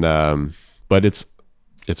 And but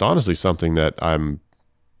it's honestly something that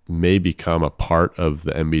may become a part of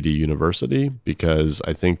the MBD University, because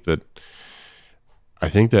I think that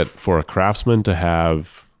for a craftsman to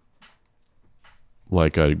have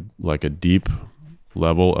like a deep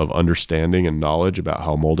level of understanding and knowledge about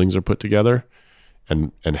how moldings are put together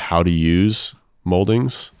and how to use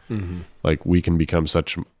moldings, like we can become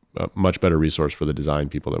such a much better resource for the design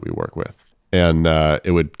people that we work with. And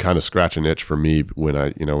it would kind of scratch an itch for me when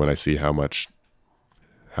I see how much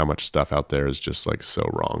stuff out there is just like so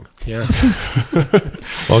wrong. Yeah.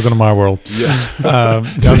 Welcome to my world. Yeah.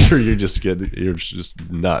 I'm sure you're just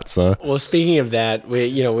nuts, huh? Well, speaking of that,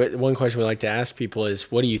 one question we like to ask people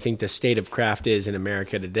is, what do you think the state of craft is in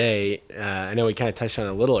America today? I know we kind of touched on it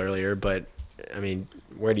a little earlier, but I mean,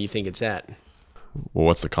 where do you think it's at? Well,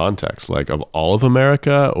 what's the context like of all of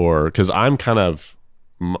America, or because I'm kind of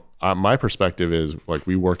my perspective is like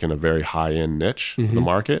we work in a very high end niche of the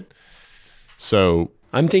market, so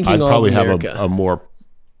I'm thinking I'd all probably of have America. a more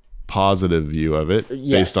positive view of it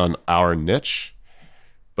Yes. based on our niche,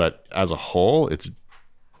 but as a whole, it's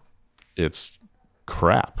it's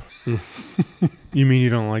crap. You mean you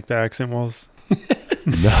don't like the accent walls?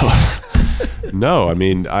 No, I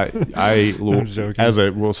mean, I'm joking. as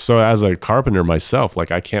a carpenter myself,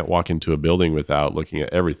 like I can't walk into a building without looking at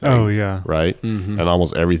everything. Oh yeah. Right. And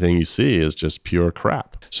almost everything you see is just pure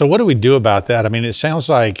crap. So what do we do about that? I mean, it sounds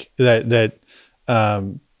like that, I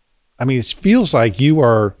mean, it feels like you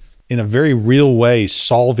are in a very real way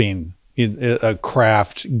solving a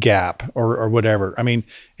craft gap or whatever. I mean,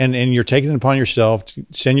 and you're taking it upon yourself to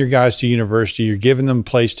send your guys to university. You're giving them a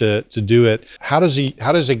place to do it. How does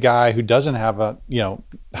a guy who doesn't have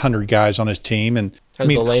 100 guys on his team, and how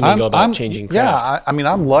does the layman go about changing craft? Yeah, I mean,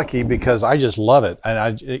 I'm lucky because I just love it,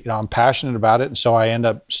 and I'm passionate about it, and so I end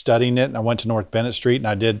up studying it. And I went to North Bennett Street, and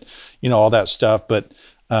I did, all that stuff. But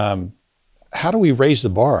how do we raise the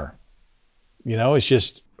bar? It's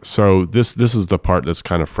just. So this is the part that's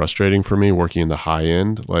kind of frustrating for me working in the high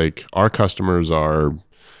end. Like our customers are,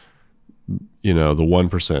 the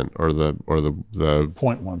 1% or the 0.1%.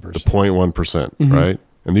 The 0.1%, right?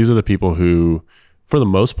 And these are the people who, for the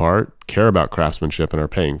most part, care about craftsmanship and are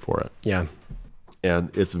paying for it. Yeah. And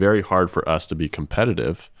it's very hard for us to be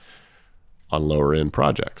competitive on lower end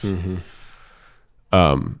projects.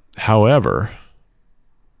 However,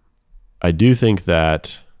 I do think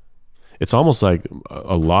that it's almost like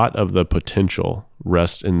a lot of the potential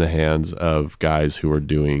rests in the hands of guys who are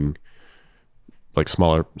doing like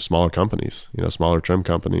smaller companies, smaller trim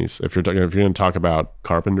companies. If you're going to talk about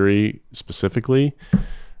carpentry specifically,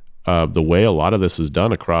 the way a lot of this is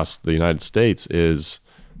done across the United States is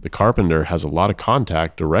the carpenter has a lot of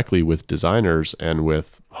contact directly with designers and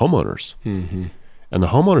with homeowners. And the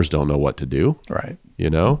homeowners don't know what to do. Right.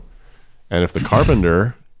 And if the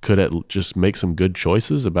carpenter could just make some good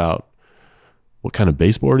choices about what kind of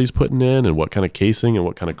baseboard he's putting in and what kind of casing and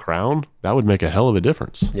what kind of crown, that would make a hell of a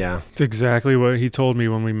difference. Yeah. It's exactly what he told me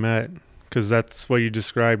when we met, because that's what you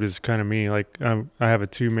described as kind of me. Like I have a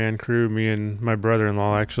 2-man crew, me and my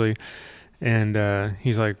brother-in-law actually. And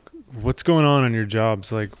he's like, what's going on your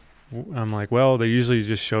jobs? Like, I'm like, well, they usually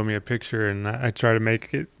just show me a picture and I try to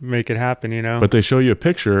make it happen, But they show you a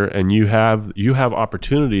picture and you have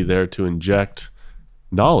opportunity there to inject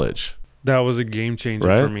knowledge. That was a game changer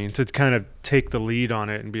right? for me, to kind of take the lead on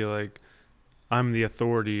it and be like, I'm the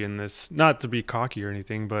authority in this, not to be cocky or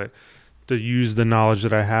anything, but to use the knowledge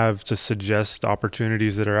that I have to suggest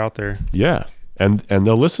opportunities that are out there. Yeah. And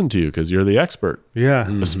they'll listen to you because you're the expert. Yeah.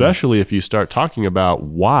 Especially if you start talking about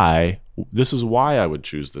this is why I would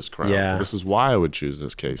choose this crown. Yeah. This is why I would choose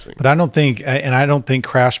this casing. But I don't think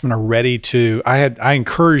Craftsmen are ready to. I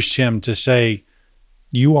encouraged him to say,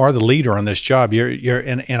 you are the leader on this job.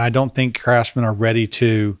 And I don't think Craftsmen are ready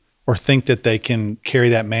to, or think that they can carry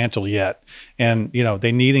that mantle yet. And,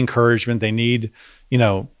 they need encouragement. They need,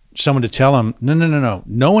 someone to tell them, no.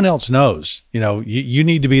 No one else knows. You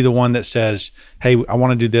need to be the one that says, hey, I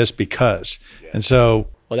want to do this because. Yeah. And so.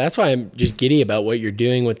 Well, that's why I'm just giddy about what you're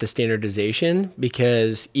doing with the standardization,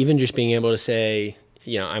 because even just being able to say,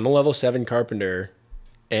 I'm a level 7 carpenter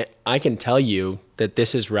and I can tell you that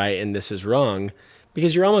this is right and this is wrong.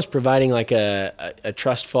 Because you're almost providing like a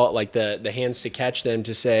trust fault, like the hands to catch them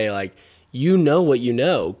to say like, what you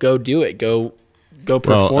know, go do it, go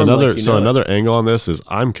perform. Well, another angle on this is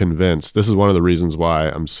I'm convinced, this is one of the reasons why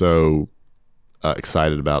I'm so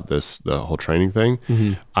excited about the whole training thing.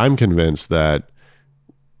 Mm-hmm. I'm convinced that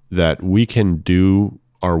we can do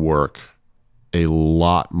our work a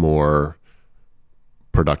lot more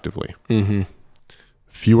productively. Mm-hmm.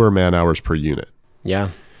 Fewer man hours per unit.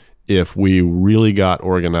 Yeah. If we really got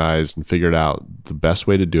organized and figured out the best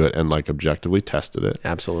way to do it and like objectively tested it.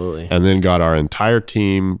 Absolutely. And then got our entire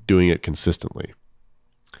team doing it consistently.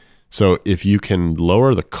 So if you can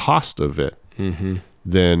lower the cost of it,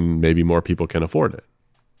 then maybe more people can afford it.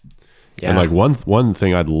 Yeah. And like one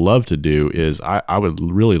thing I'd love to do is I would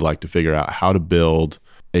really like to figure out how to build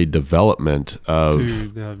a development of,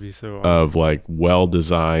 dude, that'd be so awesome. Of like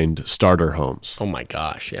well-designed starter homes. Oh my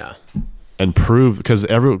gosh. Yeah. And prove, because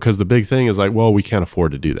the big thing is like, well, we can't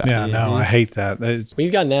afford to do that. Yeah, no, I hate that.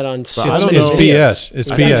 We've gotten that on. It's BS. It's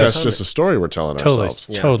BS. That's just a story we're telling ourselves.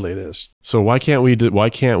 Yeah. Totally, it is. So why can't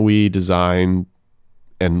we design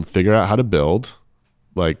and figure out how to build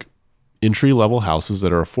like entry level houses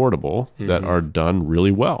that are affordable, that are done really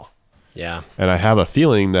well? Yeah. And I have a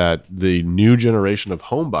feeling that the new generation of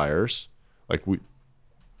home buyers, like we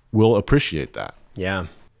will appreciate that. Yeah.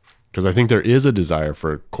 Because I think there is a desire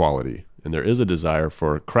for quality. And there is a desire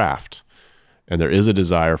for craft, and there is a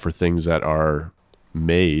desire for things that are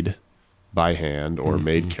made by hand or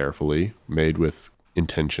made carefully, made with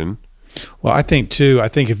intention. Well, I think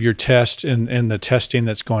if your test and the testing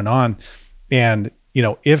that's going on, and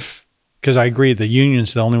if because I agree the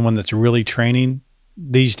union's the only one that's really training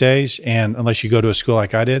these days, and unless you go to a school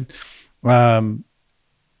like I did, what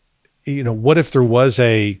if there was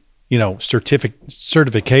a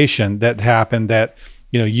certification that happened that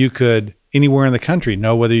you could anywhere in the country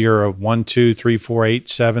know whether you're a 1, 2, 3, 4, 8,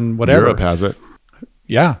 7, whatever. Europe has it.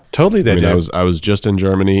 Yeah, totally. They do. I was just in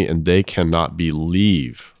Germany, and they cannot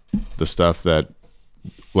believe the stuff that,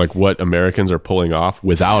 like, what Americans are pulling off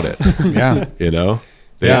without it.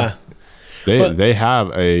 Yeah. They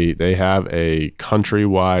have a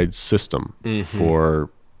countrywide system for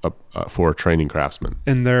training craftsmen,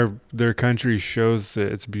 and their country shows that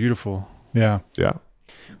it's beautiful. Yeah.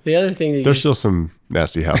 The other thing that there's still some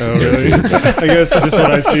nasty houses Oh, there really? too. I guess just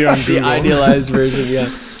what I see on Google. the idealized version, yeah.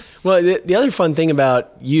 Well, the other fun thing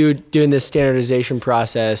about you doing this standardization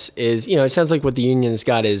process is, it sounds like what the union's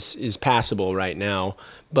got is passable right now,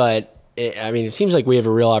 but it seems like we have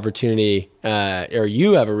a real opportunity, or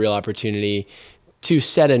you have a real opportunity to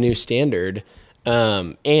set a new standard,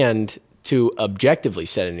 and to objectively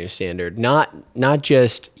set a new standard, not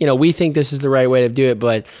just, we think this is the right way to do it,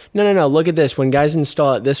 but no, look at this. When guys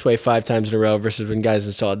install it this way 5 times in a row versus when guys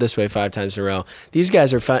install it this way 5 times in a row, these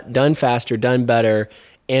guys are done faster, done better,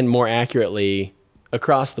 and more accurately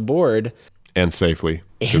across the board. And safely.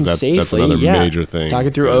 And That's safely, another yeah. major thing.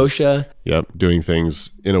 Talking through is, OSHA. Yep. Doing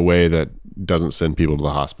things in a way that doesn't send people to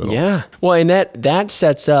the hospital. Yeah. Well, and that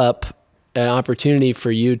sets up an opportunity for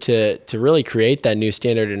you to really create that new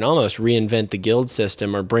standard and almost reinvent the guild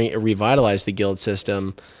system or revitalize the guild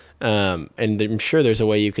system. And I'm sure there's a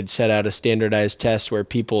way you could set out a standardized test where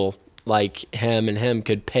people like Hem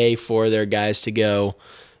could pay for their guys to go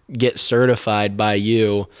get certified by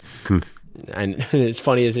you. And as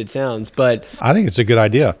funny as it sounds, but I think it's a good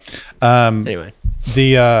idea. Anyway,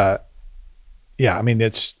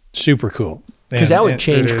 it's super cool. because that would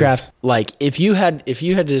change it craft. is. Like if you had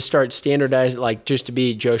to start standardized, like just to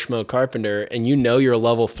be Joe Schmo carpenter, and you're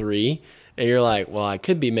level 3, and you're like, well, I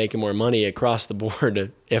could be making more money across the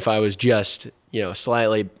board if I was just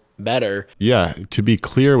slightly better. Yeah. To be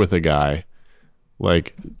clear with a guy,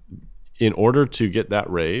 like, in order to get that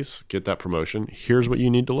raise, get that promotion, here's what you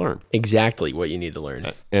need to learn. Exactly what you need to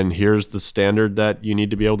learn. And here's the standard that you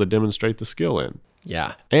need to be able to demonstrate the skill in.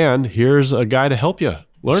 Yeah. And here's a guy to help you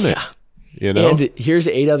learn it. And here's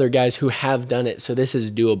 8 other guys who have done it, so this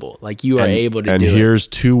is doable. Like you are able to do it. And here's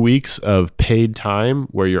 2 weeks of paid time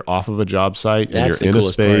where you're off of a job site That's and you're the in a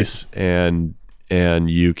coolest space and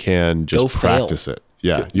you can just practice it.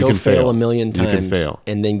 Yeah, you can fail a million times. You can fail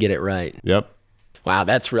and then get it right. Yep. Wow,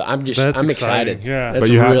 that's real. I'm exciting. excited. Yeah. That's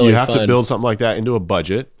But you really have fun. to build something like that into a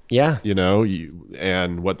budget. Yeah.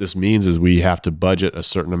 And what this means is we have to budget a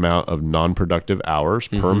certain amount of non-productive hours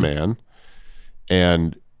per man,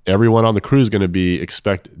 and everyone on the crew is going to be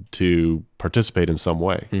expected to participate in some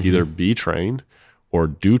way, either be trained or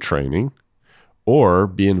do training or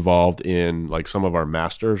be involved in like some of our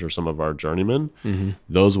masters or some of our journeymen.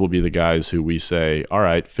 Those will be the guys who we say, all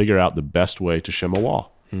right, figure out the best way to shim a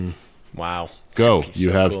wall. Wow. Go. That'd be You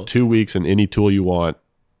so have cool. 2 weeks and any tool you want,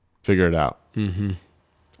 figure it out.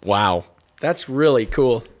 Wow. That's really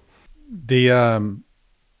cool. I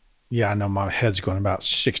know my head's going about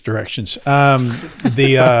 6 directions. You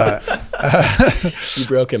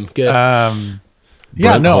broke him. Good.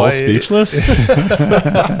 Brent Hall speechless.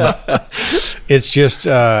 It's just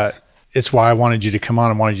it's why I wanted you to come on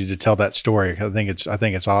and wanted you to tell that story. I think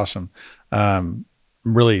it's awesome. I'm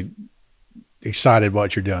really excited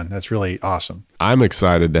what you're doing. That's really awesome. I'm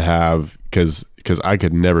excited to have because I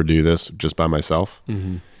could never do this just by myself,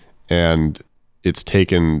 and it's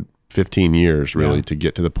taken 15 years really to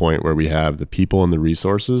get to the point where we have the people and the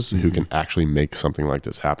resources who can actually make something like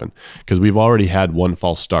this happen. Because we've already had one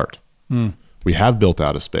false start. We have built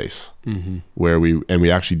out a space where we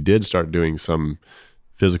actually did start doing some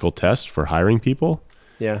physical tests for hiring people.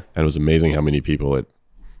 Yeah. And it was amazing how many people it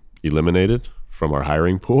eliminated from our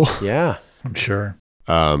hiring pool. Yeah. I'm sure.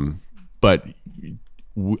 But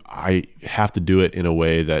I have to do it in a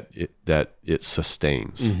way that it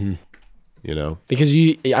sustains. Because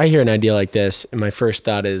I hear an idea like this, and my first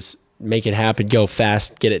thought is make it happen, go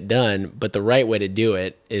fast, get it done. But the right way to do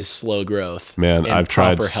it is slow growth. Man, and I've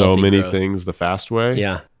tried proper, so healthy many growth. things the fast way.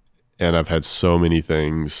 Yeah. And I've had so many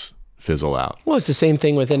things fizzle out. Well, it's the same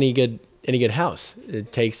thing with any good house.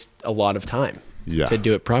 It takes a lot of time to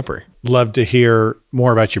do it proper. Love to hear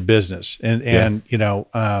more about your business and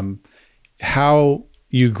how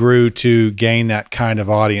you grew to gain that kind of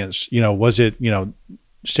audience. Was it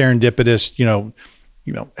serendipitous?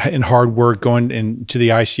 In hard work going into the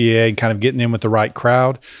ICA and kind of getting in with the right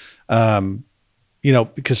crowd.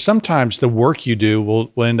 because sometimes the work you do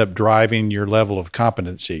will end up driving your level of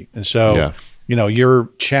competency. And so, you're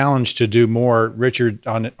challenged to do more. Richard,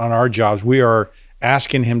 on our jobs, we are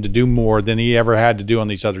asking him to do more than he ever had to do on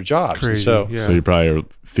these other jobs. Crazy, So you probably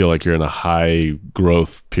feel like you're in a high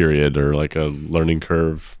growth period or like a learning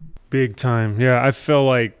curve. Big time. Yeah, I feel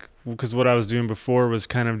like, because what I was doing before was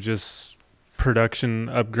kind of just production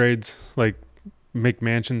upgrades, like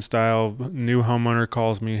McMansion style. New homeowner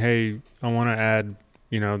calls me, hey, I want to add,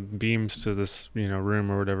 beams to this,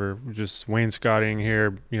 room or whatever. Just wainscoting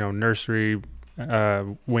here, nursery,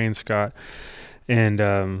 wainscot. And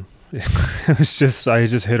it was just, I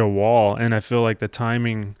just hit a wall. And I feel like the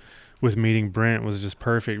timing with meeting Brent was just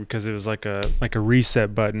perfect, because it was like a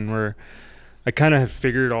reset button where I kind of have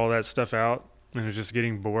figured all that stuff out. And I was just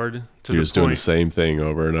getting bored to You're the just doing point. the same thing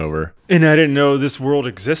over and over. And I didn't know this world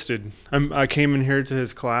existed. I came in here to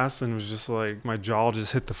his class and was just like, my jaw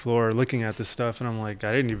just hit the floor looking at this stuff. And I'm like,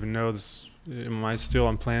 I didn't even know this. Am I still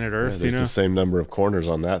on planet Earth? There's the same number of corners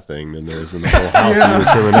on that thing than there is in the whole house you were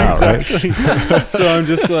trimming out, right? So I'm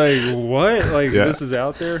just like, what? Like, this is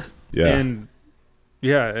out there? Yeah. And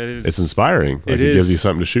it's inspiring. Like, it gives is. you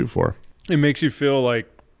something to shoot for. It makes you feel like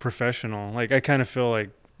professional. Like, I kind of feel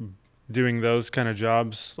like doing those kind of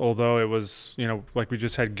jobs, although it was, like we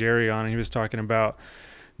just had Gary on and he was talking about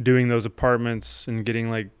doing those apartments and getting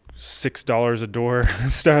like $6 a door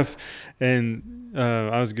and stuff. And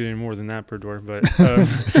I was getting more than that per door, but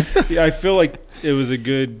I feel like it was a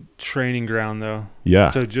good training ground though. Yeah.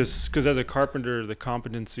 So just because as a carpenter, the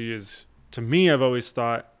competency is, to me, I've always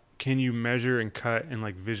thought, can you measure and cut and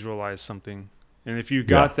like visualize something? And if you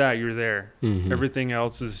got that, you're there. Mm-hmm. Everything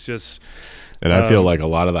else is just... And I feel like a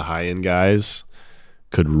lot of the high-end guys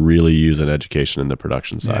could really use an education in the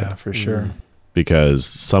production side. Yeah, for sure. Because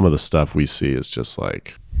some of the stuff we see is just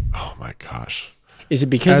like, oh my gosh. Is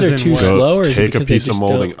it because they're too slow, or is it because take a piece of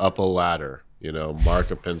molding up a ladder,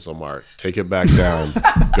 mark a pencil mark, take it back down,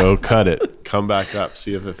 go cut it, come back up,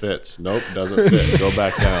 see if it fits. Nope, doesn't fit. Go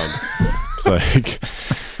back down. It's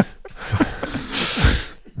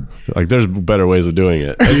like there's better ways of doing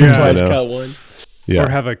it. Twice cut once. Yeah. Or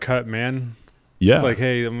have a cut man. Yeah. Like,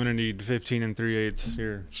 hey, I'm going to need 15 3/8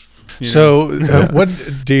 here. So what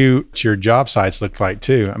do your job sites look like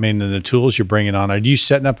too? I mean, and the tools you're bringing on, are you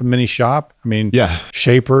setting up a mini shop? I mean,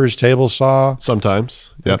 shapers, table saw? Sometimes.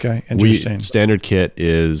 Yep. Okay, interesting. Standard kit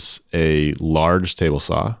is a large table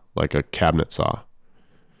saw, like a cabinet saw.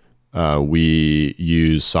 We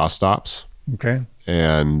use saw stops. Okay.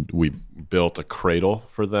 And we built a cradle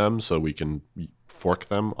for them so we can fork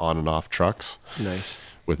them on and off trucks. Nice.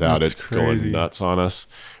 Without it going nuts on us.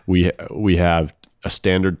 We have a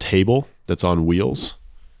standard table that's on wheels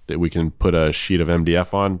that we can put a sheet of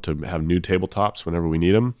MDF on to have new tabletops whenever we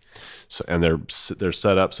need them. So, and they're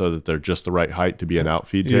set up so that they're just the right height to be an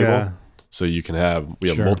outfeed table. Yeah. So we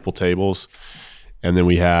have multiple tables, and then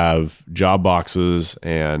we have job boxes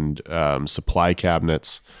and supply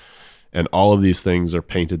cabinets, and all of these things are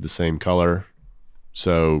painted the same color.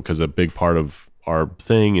 So, because a big part of our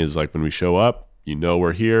thing is like when we show up,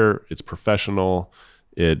 we're here, it's professional.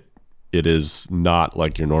 It is not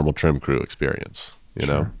like your normal trim crew experience, you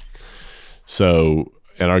know? So,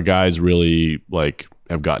 and our guys really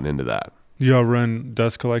have gotten into that. Y'all run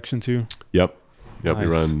dust collection too? Yep. Nice. We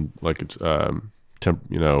run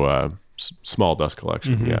small dust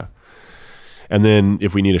collection. Mm-hmm. Yeah. And then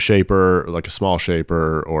if we need a shaper, like a small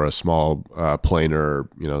shaper or a small planer,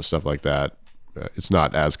 stuff like that, it's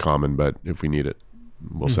not as common, but if we need it,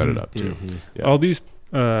 we'll set it up too. Mm-hmm. Yeah. All these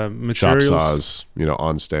materials, shop saws,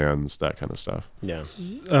 on stands, that kind of stuff. Yeah.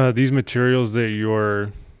 These materials that you're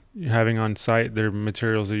having on site, they're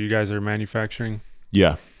materials that you guys are manufacturing?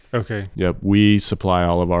 Yeah. Okay. Yep. We supply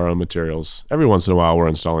all of our own materials. Every once in a while, we're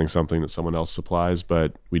installing something that someone else supplies,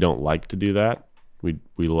 but we don't like to do that. We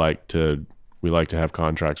like to have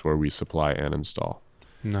contracts where we supply and install.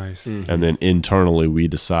 Nice. Mm-hmm. And then internally, we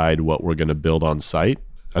decide what we're going to build on site.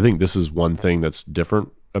 I think this is one thing that's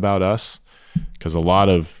different about us, because a lot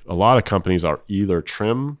of companies are either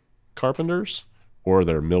trim carpenters or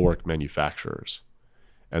they're millwork manufacturers,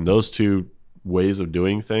 and those two ways of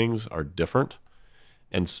doing things are different.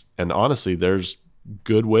 And honestly, there's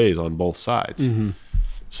good ways on both sides. Mm-hmm.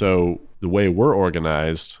 So the way we're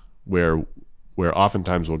organized, where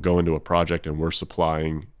oftentimes we'll go into a project and we're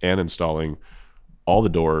supplying and installing all the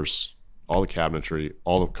doors, all the cabinetry,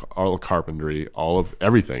 all the carpentry, all of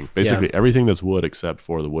everything, basically everything that's wood except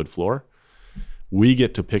for the wood floor. We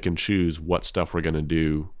get to pick and choose what stuff we're going to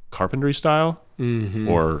do carpentry style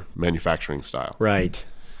or manufacturing style. Right.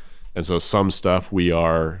 And so some stuff we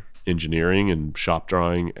are engineering and shop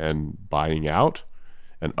drawing and buying out,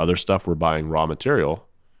 and other stuff we're buying raw material,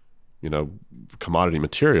 commodity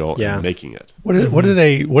material, and making it. What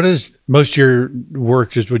is most of your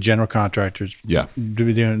work is with general contractors? Yeah.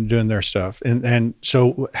 Doing their stuff. And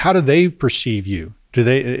so how do they perceive you?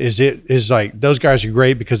 Is like those guys are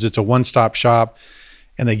great because it's a one-stop shop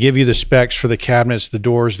and they give you the specs for the cabinets, the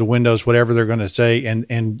doors, the windows, whatever they're going to say.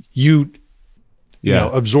 And you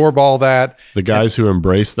absorb all that. The guys who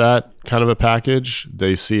embrace that kind of a package,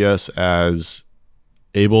 they see us as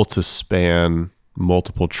able to span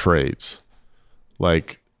multiple trades.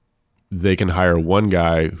 Like they can hire one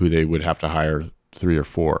guy who they would have to hire 3 or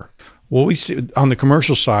 4. Well, we see on the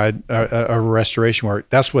commercial side of restoration work,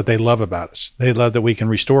 that's what they love about us. They love that we can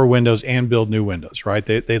restore windows and build new windows, right?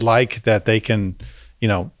 They like that they can,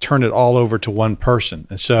 turn it all over to one person.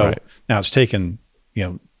 And so now it's taken,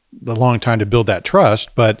 a long time to build that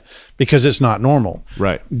trust, but because it's not normal.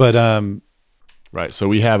 Right. But, right. So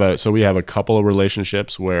we have a couple of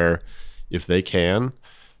relationships where if they can,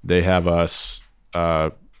 they have us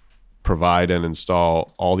provide and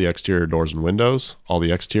install all the exterior doors and windows, all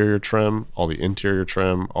the exterior trim, all the interior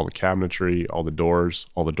trim, all the cabinetry, all the doors,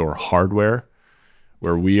 all the door hardware,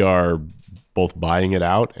 where we are both buying it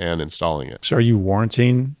out and installing it. So are you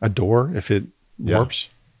warranting a door if it warps?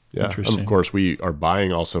 Yeah. And of course, we are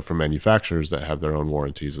buying also from manufacturers that have their own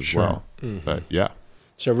warranties as well. Mm-hmm. But yeah.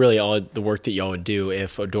 So really all the work that y'all would do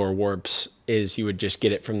if a door warps is you would just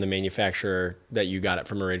get it from the manufacturer that you got it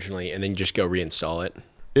from originally and then just go reinstall it,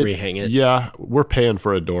 rehang it. Yeah. We're paying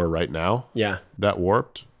for a door right now. Yeah. That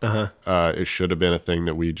warped. It should have been a thing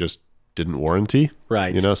that we just didn't warranty.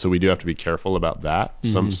 Right. So we do have to be careful about that.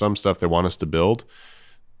 Mm-hmm. Some stuff they want us to build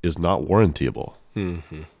is not warrantyable.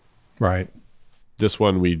 Mm-hmm. Right. This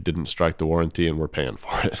one, we didn't strike the warranty and we're paying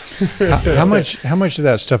for it. How much of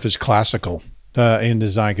that stuff is classical in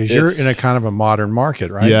design? Because you're in a kind of a modern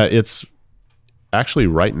market, right? Yeah, it's actually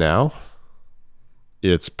right now,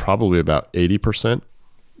 it's probably about 80%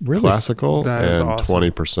 classical and awesome.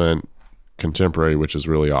 20% contemporary, which is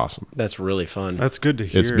really awesome. That's really fun. That's good to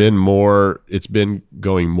hear. It's been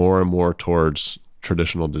going more and more towards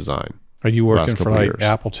traditional design. Are you working for like years.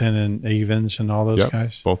 Appleton and Evans and all those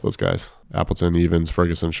guys? Both those guys. Appleton, Evans,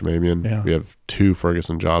 Ferguson, Shemamian. Yeah. We have 2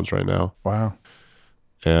 Ferguson jobs right now. Wow.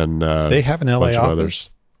 And they have an LA office? Others.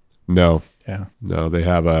 No. Yeah. No, they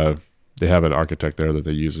have an architect there that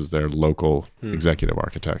they use as their local executive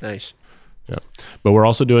architect. Nice. Yeah. But we're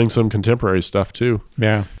also doing some contemporary stuff too.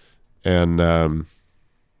 Yeah. And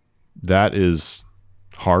that is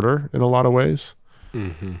harder in a lot of ways.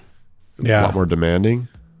 Mm-hmm. Yeah. A lot more demanding.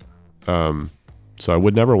 So I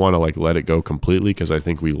would never want to like let it go completely because I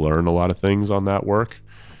think we learn a lot of things on that work.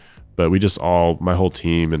 But we just my whole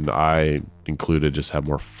team and I included, just have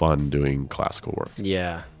more fun doing classical work.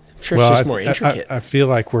 Yeah. I'm sure it's just more intricate. I feel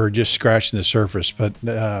like we're just scratching the surface, but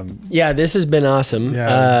yeah, this has been awesome.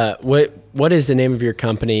 Yeah. What is the name of your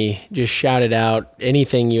company? Just shout it out.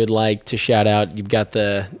 Anything you would like to shout out. You've got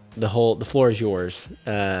the floor is yours.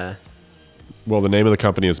 Well, the name of the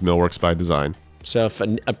company is Millworks by Design. So if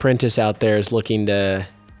an apprentice out there is looking to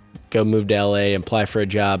go move to LA and apply for a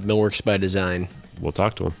job, Millworks by Design. We'll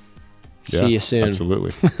talk to them. See you soon.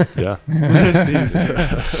 Absolutely. Yeah.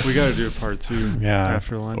 We got to do a part 2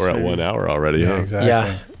 after lunch. We're at 1 hour already. Yeah, exactly.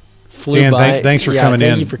 Yeah. Flew Dan, by. Thanks for coming in.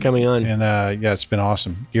 Thank you for coming on. And it's been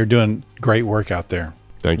awesome. You're doing great work out there.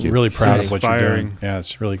 Thank you. I'm really proud of what you're doing. Yeah,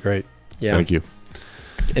 it's really great. Yeah. Thank you.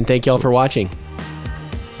 And thank y'all for watching.